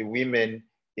youth and women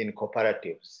in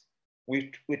cooperatives.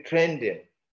 We train them.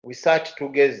 We sat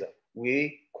together.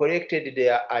 We collected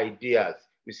their ideas.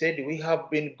 We said we have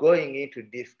been going into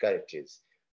difficulties.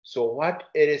 So what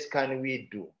else can we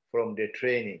do from the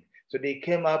training? So they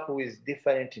came up with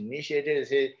different initiatives.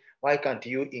 They said, why can't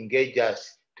you engage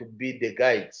us to be the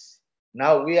guides?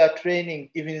 Now we are training,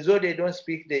 even though they don't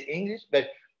speak the English, but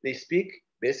they speak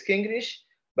basic English,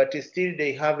 but still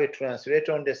they have a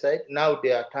translator on the side. Now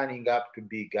they are turning up to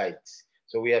be guides.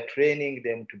 So we are training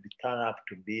them to turn up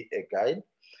to be a guide.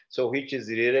 So which is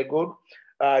really good.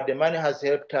 The money has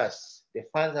helped us. The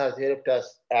funds has helped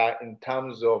us in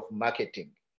terms of marketing.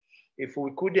 If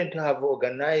we couldn't have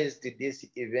organized this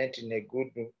event in a good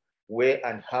way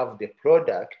and have the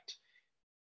product,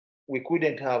 we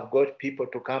couldn't have got people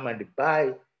to come and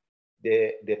buy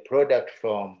the product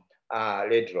from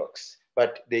Red Rocks.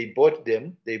 But they bought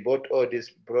them. They bought all this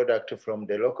product from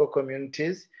the local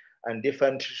communities and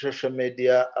different social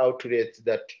media outlets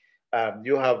that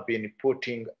you have been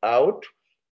putting out,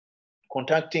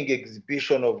 conducting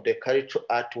exhibition of the cultural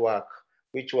artwork,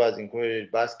 which was included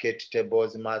basket,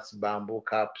 tables, mats, bamboo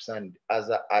cups, and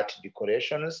other art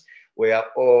decorations were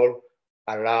all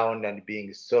around and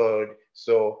being sold.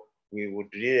 So we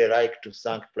would really like to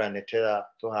thank Planeterra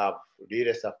to have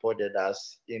really supported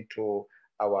us into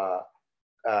our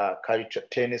culture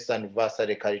 10th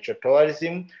anniversary cultural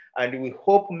tourism. And we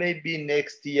hope maybe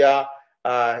next year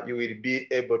you will be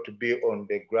able to be on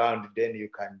the ground. Then you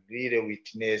can really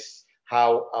witness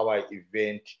how our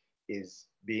event is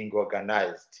being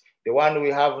organized. The one we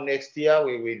have next year,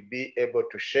 we will be able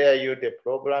to share you. The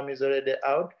program is already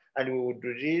out, and we would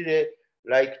really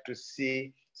like to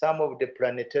see some of the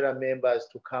Planeterra members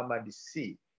to come and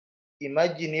see.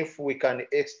 Imagine if we can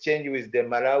exchange with the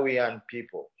Malawian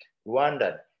people,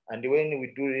 Rwandan, and when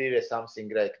we do really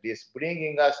something like this,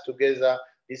 bringing us together,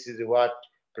 this is what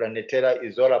Planeterra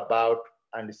is all about.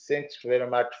 And thanks very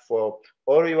much for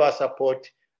all your support,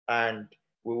 and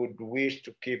we would wish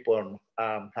to keep on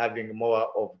having more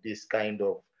of this kind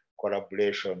of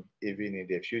collaboration even in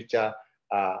the future,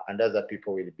 and other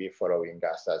people will be following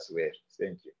us as well.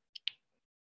 Thank you.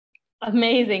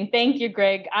 Amazing. Thank you,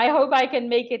 Greg. I hope I can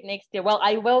make it next year. Well,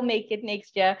 I will make it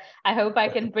next year. I hope I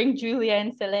can bring Julia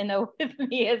and Selena with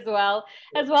me as well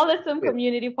as some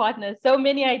community partners. So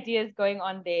many ideas going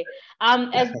on there.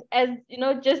 As you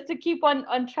know, just to keep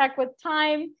on track with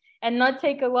time and not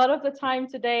take a lot of the time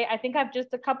today, I think I have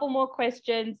just a couple more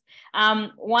questions.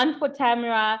 One for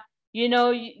Tamara.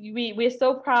 we're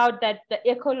so proud that the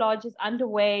Eco Lodge is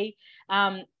underway,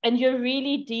 and you're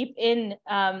really deep in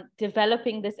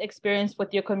developing this experience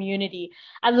with your community.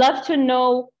 I'd love to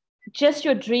know just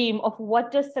your dream of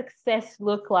what does success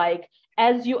look like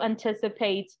as you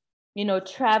anticipate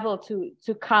travel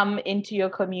to come into your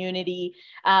community.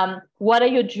 What are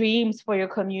your dreams for your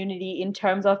community in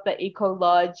terms of the Eco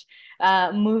Lodge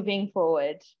moving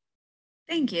forward?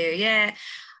 Thank you. Yeah,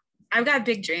 I've got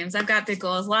big dreams. I've got big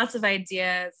goals, lots of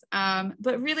ideas.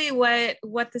 But really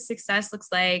what the success looks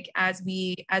like as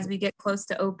we get close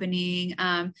to opening,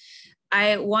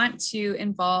 I want to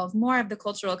involve more of the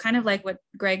cultural, kind of like what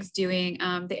Greg's doing.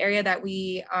 The area that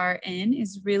we are in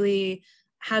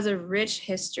has a rich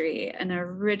history and a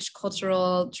rich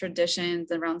cultural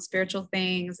traditions around spiritual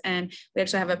things. And we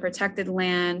actually have a protected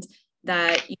land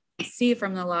that you can see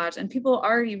from the lodge, and people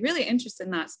are already really interested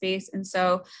in that space. And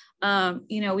so,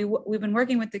 we've been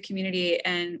working with the community,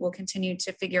 and we'll continue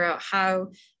to figure out how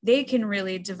they can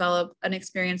really develop an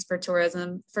experience for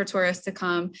tourism, for tourists to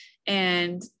come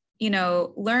and,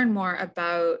 learn more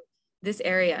about this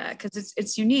area, because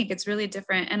it's unique, it's really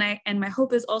different. And my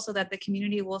hope is also that the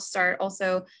community will start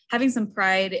also having some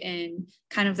pride in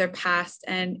kind of their past.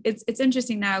 And it's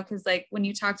interesting now, because like when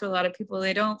you talk to a lot of people,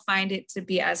 they don't find it to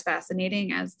be as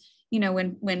fascinating as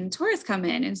when tourists come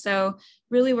in. And so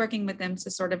really working with them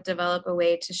to sort of develop a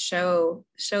way to show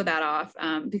that off,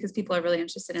 because people are really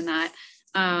interested in that.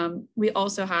 We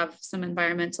also have some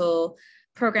environmental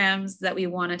programs that we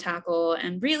want to tackle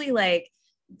and really like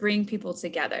bring people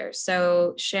together.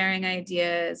 So sharing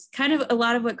ideas, kind of a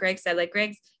lot of what Greg said, like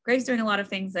Greg's doing a lot of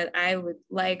things that I would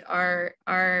like our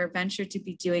venture to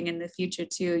be doing in the future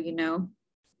too,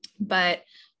 but,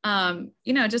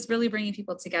 just really bringing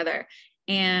people together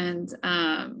and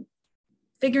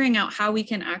figuring out how we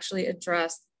can actually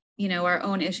address, our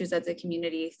own issues as a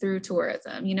community through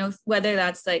tourism, whether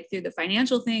that's like through the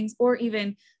financial things or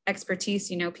even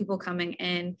expertise, people coming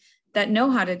in that know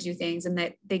how to do things and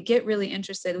that they get really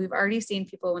interested. We've already seen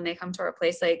people when they come to our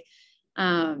place, like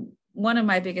one of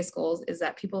my biggest goals is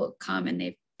that people come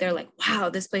and they're like, wow,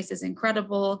 this place is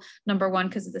incredible. Number one,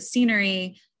 because of the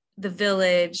scenery, the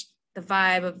village, the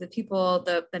vibe of the people,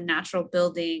 the natural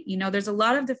building, there's a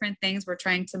lot of different things we're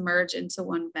trying to merge into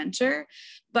one venture,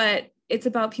 but it's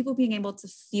about people being able to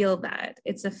feel that.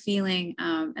 It's a feeling,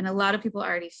 and a lot of people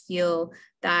already feel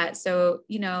that. So,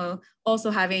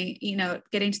 also having,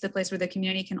 getting to the place where the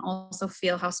community can also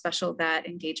feel how special that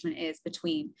engagement is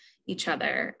between each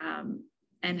other,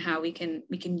 and how we can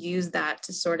use that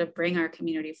to sort of bring our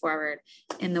community forward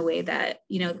in the way that,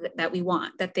 that we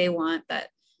want, that they want, that,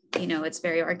 it's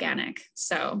very organic.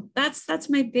 So that's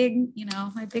my big,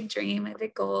 my big dream, my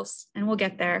big goals, and we'll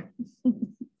get there.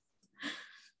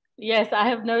 Yes, I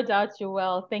have no doubt you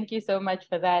will. Thank you so much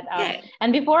for that.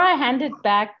 And before I hand it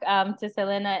back to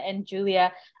Selena and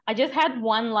Julia, I just had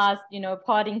one last,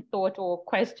 parting thought or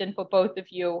question for both of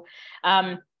you.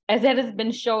 As it has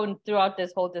been shown throughout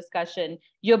this whole discussion,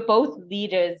 you're both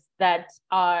leaders that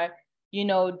are,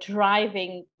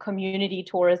 driving community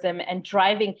tourism and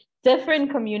driving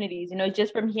different communities.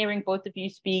 Just from hearing both of you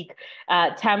speak,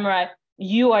 Tamara,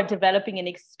 you are developing an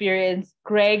experience.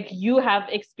 Greg, you have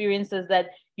experiences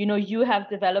that you have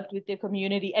developed with your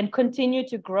community and continue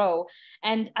to grow.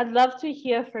 And I'd love to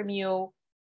hear from you,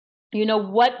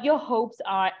 what your hopes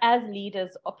are as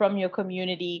leaders from your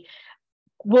community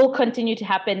will continue to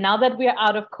happen now that we're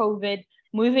out of COVID,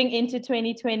 moving into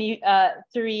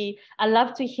 2023. I'd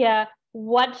love to hear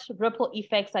what ripple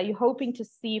effects are you hoping to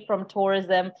see from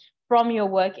tourism, from your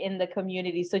work in the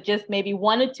community. So just maybe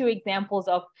one or two examples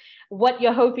of what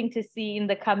you're hoping to see in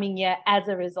the coming year as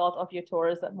a result of your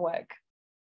tourism work.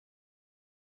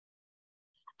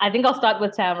 I think I'll start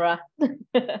with Tamara.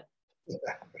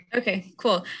 Okay,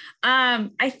 cool.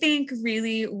 I think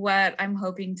really what I'm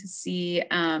hoping to see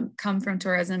come from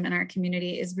tourism in our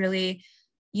community is really,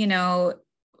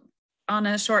 on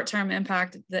a short-term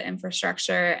impact, the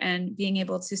infrastructure and being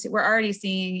able to see, we're already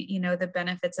seeing, the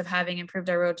benefits of having improved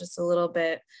our road just a little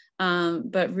bit,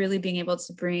 but really being able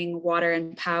to bring water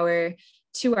and power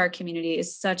to our community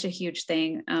is such a huge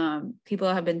thing.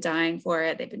 People have been dying for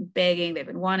it. They've been begging, they've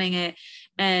been wanting it.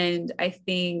 And I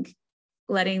think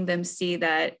letting them see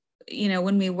that,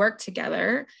 when we work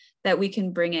together, that we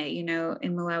can bring it.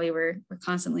 In Malawi, we're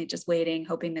constantly just waiting,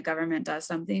 hoping the government does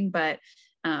something, but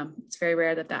it's very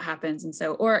rare that happens. And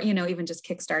so, or, even just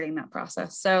kickstarting that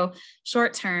process. So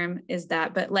short term is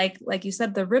that, but like you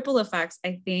said, the ripple effects,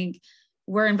 I think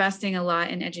we're investing a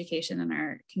lot in education in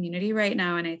our community right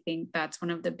now. And I think that's one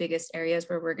of the biggest areas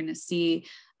where we're going to see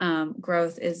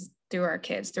growth is through our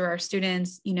kids, through our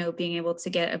students, you know, being able to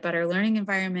get a better learning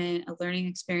environment, a learning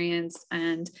experience,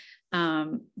 and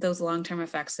those long-term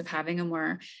effects of having a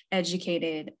more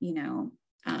educated, you know,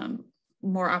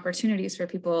 more opportunities for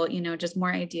people, you know, just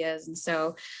more ideas. And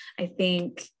so I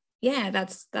think, yeah,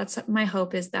 that's my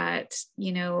hope, is that,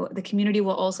 you know, the community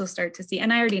will also start to see,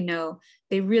 and I already know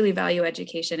they really value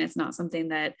education. It's not something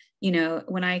that, you know,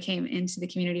 when I came into the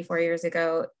community 4 years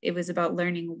ago, it was about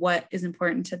learning what is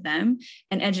important to them,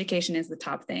 and education is the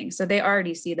top thing. So they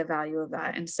already see the value of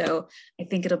that. And so I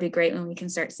think it'll be great when we can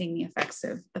start seeing the effects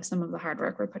of some of the hard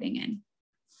work we're putting in.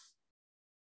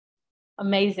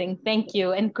 Amazing, thank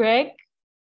you. And Greg?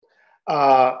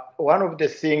 One of the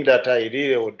things that I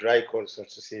really would like also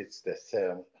to see is the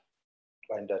same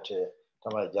point that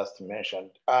Tamara just mentioned.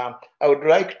 I would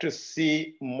like to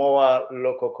see more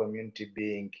local community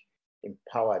being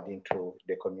empowered into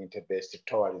the community-based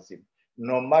tourism,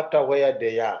 no matter where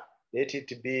they are. Let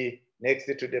it be next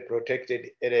to the protected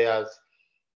areas.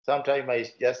 Sometimes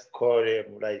I just call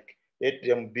them like, let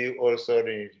them be also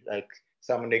like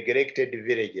some neglected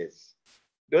villages.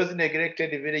 Those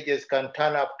neglected villages can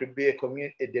turn up to be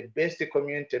the best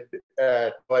community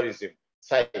tourism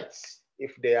sites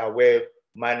if they are well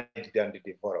managed and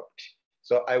developed.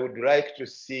 So I would like to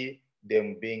see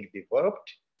them being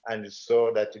developed, and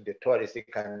so that the tourists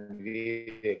can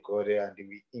really go there, and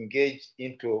we engage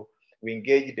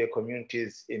the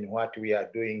communities in what we are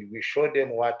doing. We show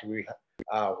them what we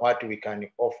can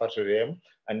offer to them,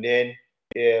 and then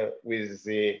with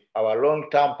our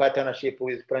long-term partnership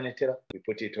with Planeterra, we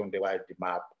put it on the world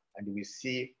map, and we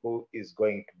see who is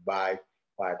going to buy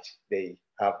what they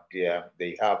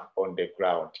have on the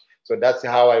ground. So that's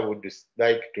how I would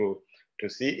like to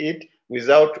see it,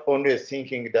 without only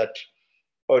thinking that,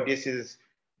 oh, this is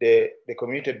the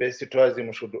community-based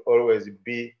tourism should always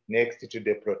be next to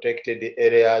the protected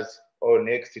areas or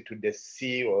next to the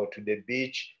sea or to the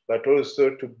beach, but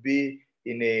also to be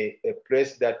in a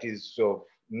place that is of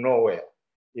nowhere.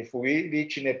 If we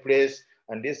reach in a place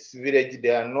and this village,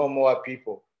 there are no more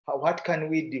people, what can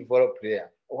we develop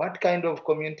there? What kind of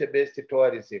community-based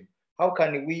tourism? How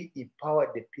can we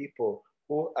empower the people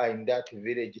who are in that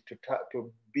village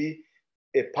to be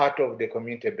a part of the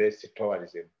community-based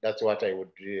tourism? That's what I would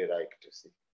really like to see.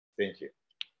 Thank you.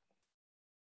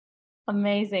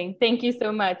 Amazing. Thank you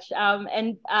so much.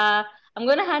 I'm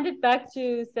going to hand it back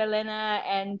to Selena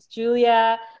and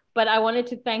Julia, but I wanted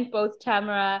to thank both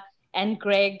Tamara and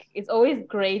Greg. It's always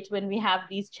great when we have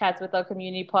these chats with our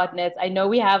community partners. I know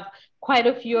we have quite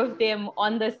a few of them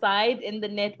on the side in the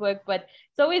network, but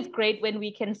it's always great when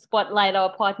we can spotlight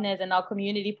our partners and our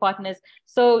community partners.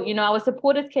 So, you know, our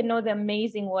supporters can know the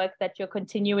amazing work that you're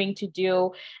continuing to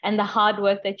do and the hard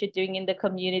work that you're doing in the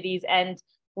communities. And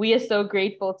we are so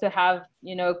grateful to have,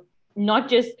 you know, not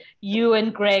just you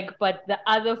and Greg, but the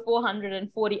other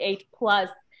 448 plus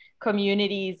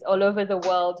communities all over the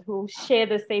world who share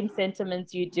the same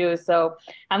sentiments you do. So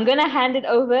I'm going to hand it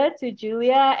over to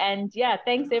Julia. And yeah,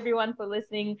 thanks everyone for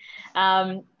listening.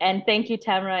 And thank you,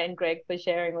 Tamara and Greg, for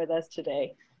sharing with us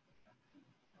today.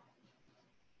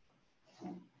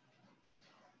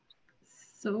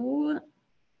 So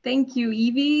thank you,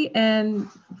 Evie, and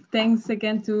thanks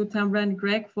again to Tamara and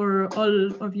Greg for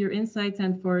all of your insights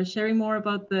and for sharing more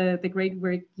about the great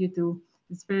work you do.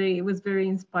 It was very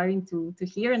inspiring to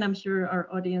hear, and I'm sure our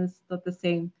audience thought the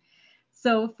same.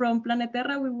 So from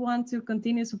Planeterra, we want to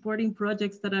continue supporting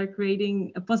projects that are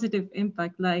creating a positive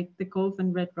impact, like the Cove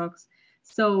and Red Rocks.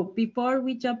 So before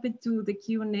we jump into the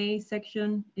Q&A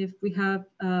section, if we have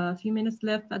a few minutes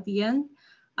left at the end,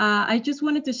 I just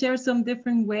wanted to share some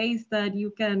different ways that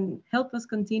you can help us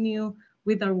continue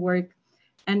with our work.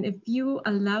 And if you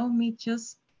allow me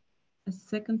just a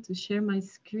second to share my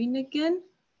screen again.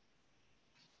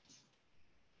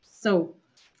 So,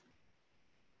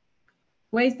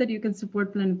 ways that you can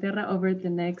support Planeterra over the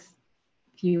next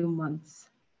few months.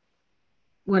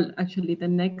 Well, actually the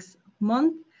next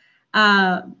month.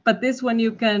 But this one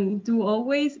you can do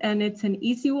always, and it's an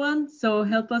easy one. So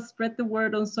help us spread the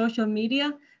word on social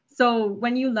media. So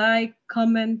when you like,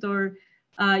 comment, or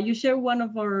you share one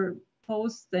of our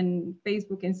posts in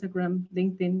Facebook, Instagram,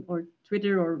 LinkedIn, or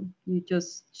Twitter, or you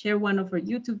just share one of our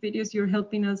YouTube videos, you're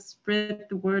helping us spread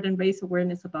the word and raise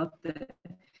awareness about the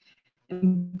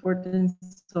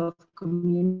importance of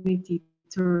community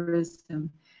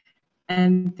tourism.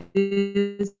 And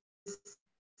this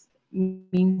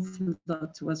means a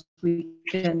lot to us. We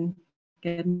can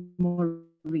get more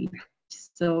reach.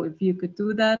 So if you could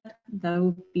do that, that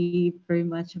would be very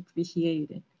much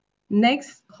appreciated.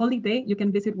 Next holiday, you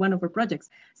can visit one of our projects.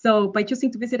 So by choosing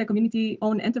to visit a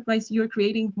community-owned enterprise, you're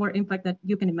creating more impact that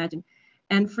you can imagine.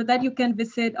 And for that, you can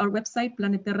visit our website,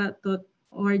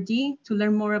 planeterra.org, to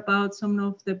learn more about some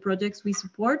of the projects we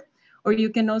support. Or you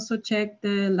can also check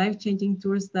the life-changing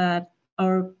tours that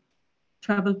our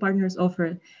travel partners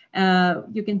offer.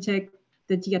 You can check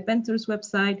the G Adventures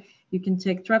website, you can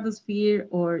check TravelSphere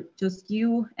or Just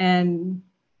You, and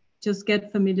just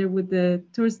get familiar with the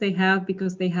tours they have,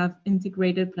 because they have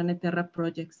integrated Planeterra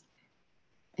projects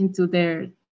into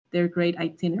their great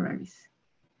itineraries.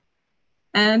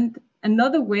 And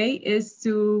another way is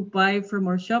to buy from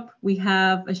our shop. We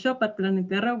have a shop at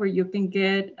Planeterra where you can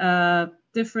get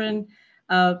different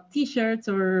t-shirts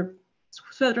or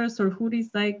sweaters or hoodies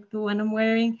like the one I'm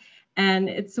wearing. And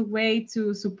it's a way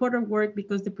to support our work,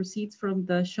 because the proceeds from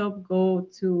the shop go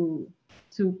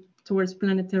towards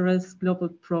Planeterra's global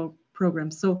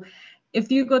program. So if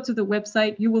you go to the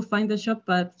website, you will find the shop,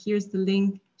 but here's the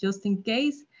link just in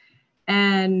case.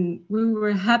 And we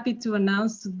were happy to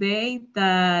announce today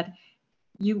that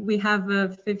we have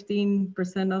a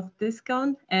 15% off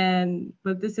discount,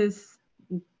 but this is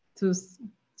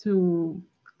to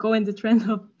go in the trend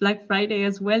of Black Friday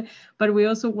as well. But we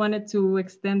also wanted to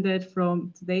extend it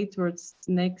from today towards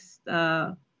next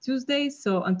Tuesday.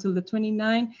 So until the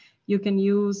 29th, you can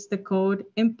use the code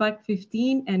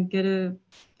IMPACT15 and get a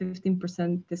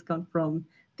 15% discount from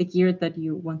the gear that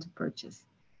you want to purchase.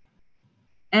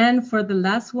 And for the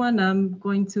last one, I'm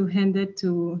going to hand it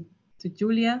to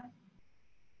Julia.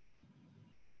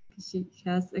 She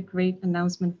has a great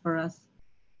announcement for us.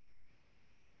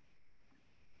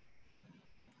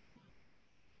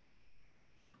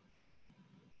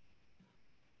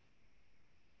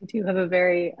 I do have a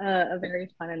very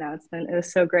fun announcement. It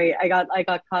was so great. I got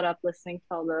caught up listening to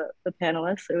all the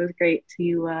panelists. It was great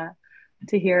to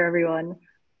hear everyone.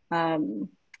 I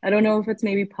don't know if it's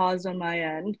maybe paused on my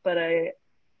end, but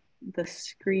the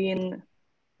screen,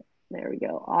 there we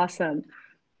go. Awesome.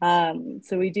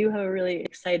 So we do have a really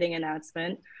exciting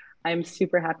announcement. I'm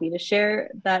super happy to share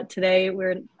that today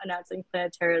we're announcing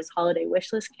Planeterra's holiday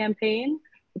wishlist campaign.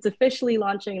 It's officially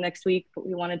launching next week, but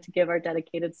we wanted to give our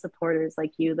dedicated supporters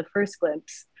like you the first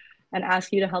glimpse and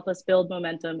ask you to help us build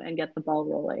momentum and get the ball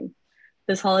rolling.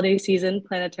 This holiday season,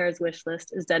 Planeterra's wishlist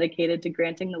is dedicated to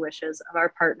granting the wishes of our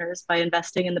partners by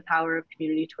investing in the power of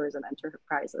community tourism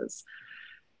enterprises.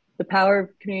 The power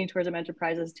of community tourism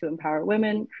enterprises to empower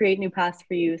women, create new paths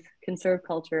for youth, conserve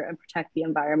culture, and protect the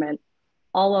environment,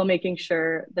 all while making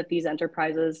sure that these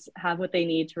enterprises have what they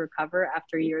need to recover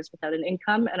after years without an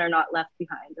income and are not left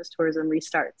behind as tourism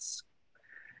restarts.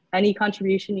 Any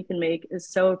contribution you can make is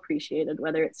so appreciated,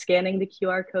 whether it's scanning the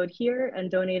QR code here and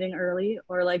donating early,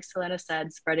 or like Selena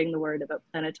said, spreading the word about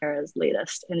Planeterra's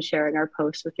latest and sharing our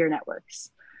posts with your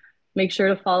networks. Make sure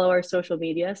to follow our social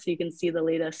media so you can see the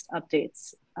latest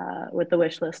updates with the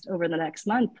wish list over the next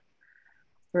month.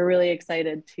 We're really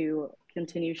excited to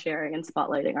continue sharing and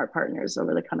spotlighting our partners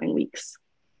over the coming weeks.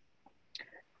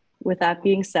 With that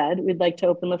being said, we'd like to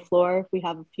open the floor. If we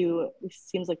have it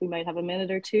seems like we might have a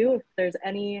minute or two. If there's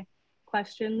any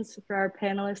questions for our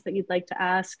panelists that you'd like to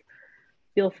ask,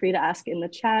 feel free to ask in the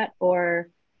chat or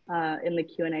in the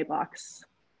Q&A box.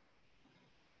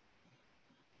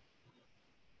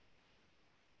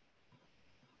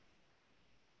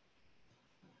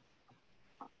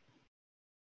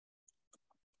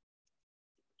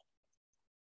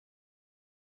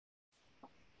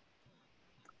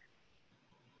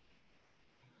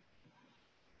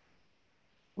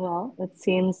 Well, it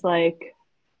seems like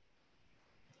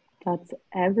that's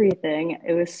everything.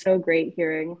 It was so great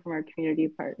hearing from our community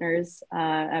partners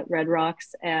at Red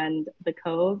Rocks and the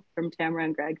Cove. From Tamara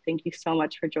and Greg, thank you so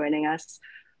much for joining us.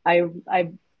 I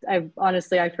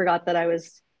honestly, I forgot that I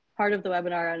was part of the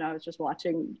webinar and I was just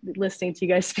listening to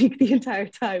you guys speak the entire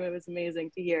time. It was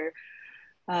amazing to hear.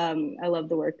 I love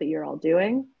the work that you're all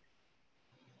doing.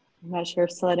 I'm not sure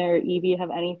if Selena or Evie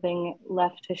have anything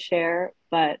left to share,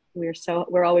 but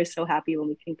we're always so happy when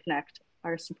we can connect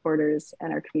our supporters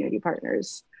and our community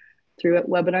partners through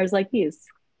webinars like these.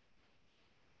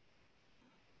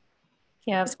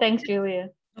 Yeah, thanks, Julia.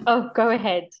 Oh, go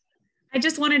ahead. I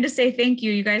just wanted to say thank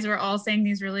you. You guys were all saying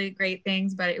these really great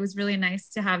things, but it was really nice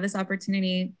to have this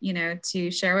opportunity, to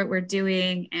share what we're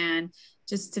doing and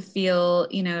just to feel,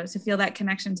 that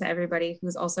connection to everybody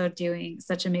who's also doing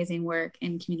such amazing work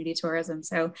in community tourism.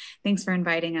 So thanks for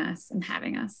inviting us and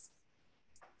having us.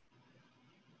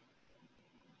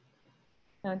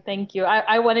 No, thank you.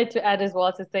 I wanted to add as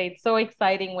well to say it's so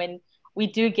exciting when we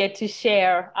do get to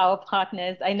share our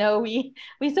partners. I know we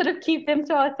sort of keep them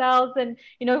to ourselves, and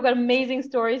we've got amazing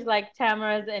stories like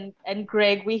Tamara's and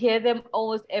Greg. We hear them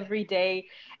almost every day,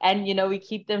 and we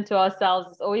keep them to ourselves.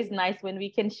 It's always nice when we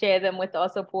can share them with our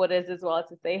supporters as well,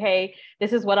 to say, hey,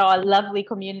 this is what our lovely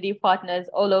community partners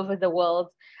all over the world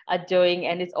are doing.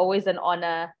 And it's always an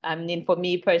honor, for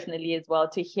me personally as well,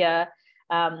 to hear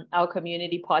our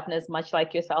community partners, much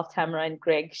like yourself, Tamara and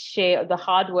Greg, share the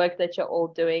hard work that you're all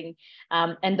doing,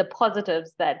 and the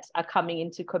positives that are coming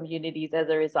into communities as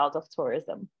a result of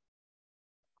tourism.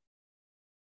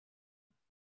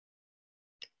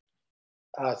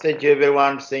 Thank you,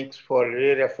 everyone. Thanks for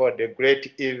the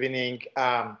great evening.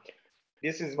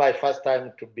 This is my first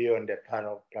time to be on the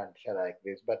panel Planeterra like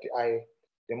this, but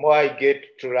the more I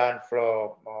get to learn from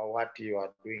what you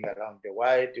are doing around the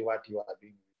world, what you are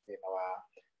doing in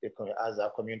as our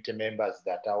community members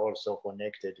that are also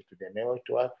connected to the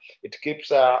network, it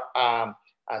keeps us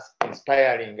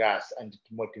inspiring us, and it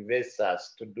motivates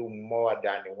us to do more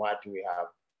than what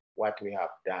we have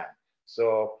done.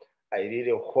 So I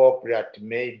really hope that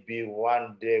maybe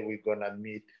one day we're gonna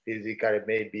meet physically,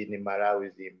 maybe in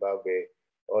Malawi, Zimbabwe,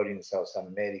 or in South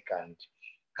America, and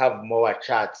have more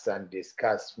chats and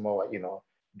discuss more,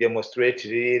 demonstrate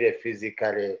really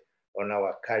physically on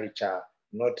our culture,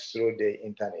 not through the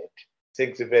internet.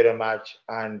 Thanks very much,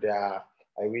 and I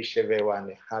wish everyone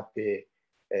a happy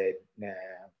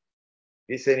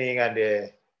listening and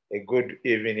a good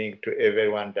evening to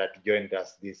everyone that joined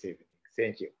us this evening.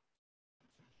 Thank you.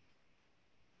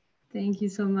 Thank you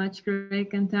so much,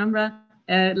 Greg and Tamara.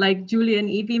 Like Julie and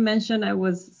Evie mentioned,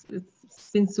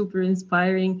 it's been super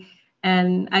inspiring.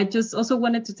 And I just also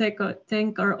wanted to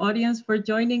thank our audience for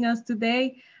joining us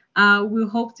today. We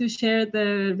hope to share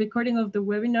the recording of the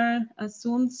webinar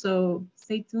soon, so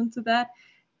stay tuned to that.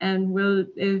 And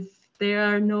if there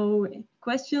are no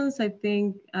questions, I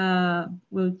think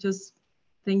we'll just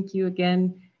thank you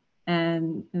again,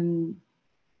 and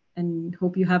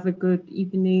hope you have a good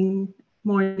evening,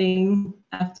 morning,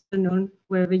 afternoon,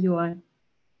 wherever you are.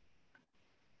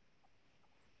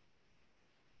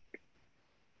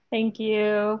 Thank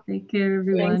you. Take care,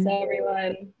 everyone. Thanks,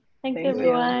 everyone. Thanks,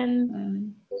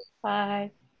 everyone.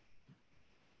 Bye.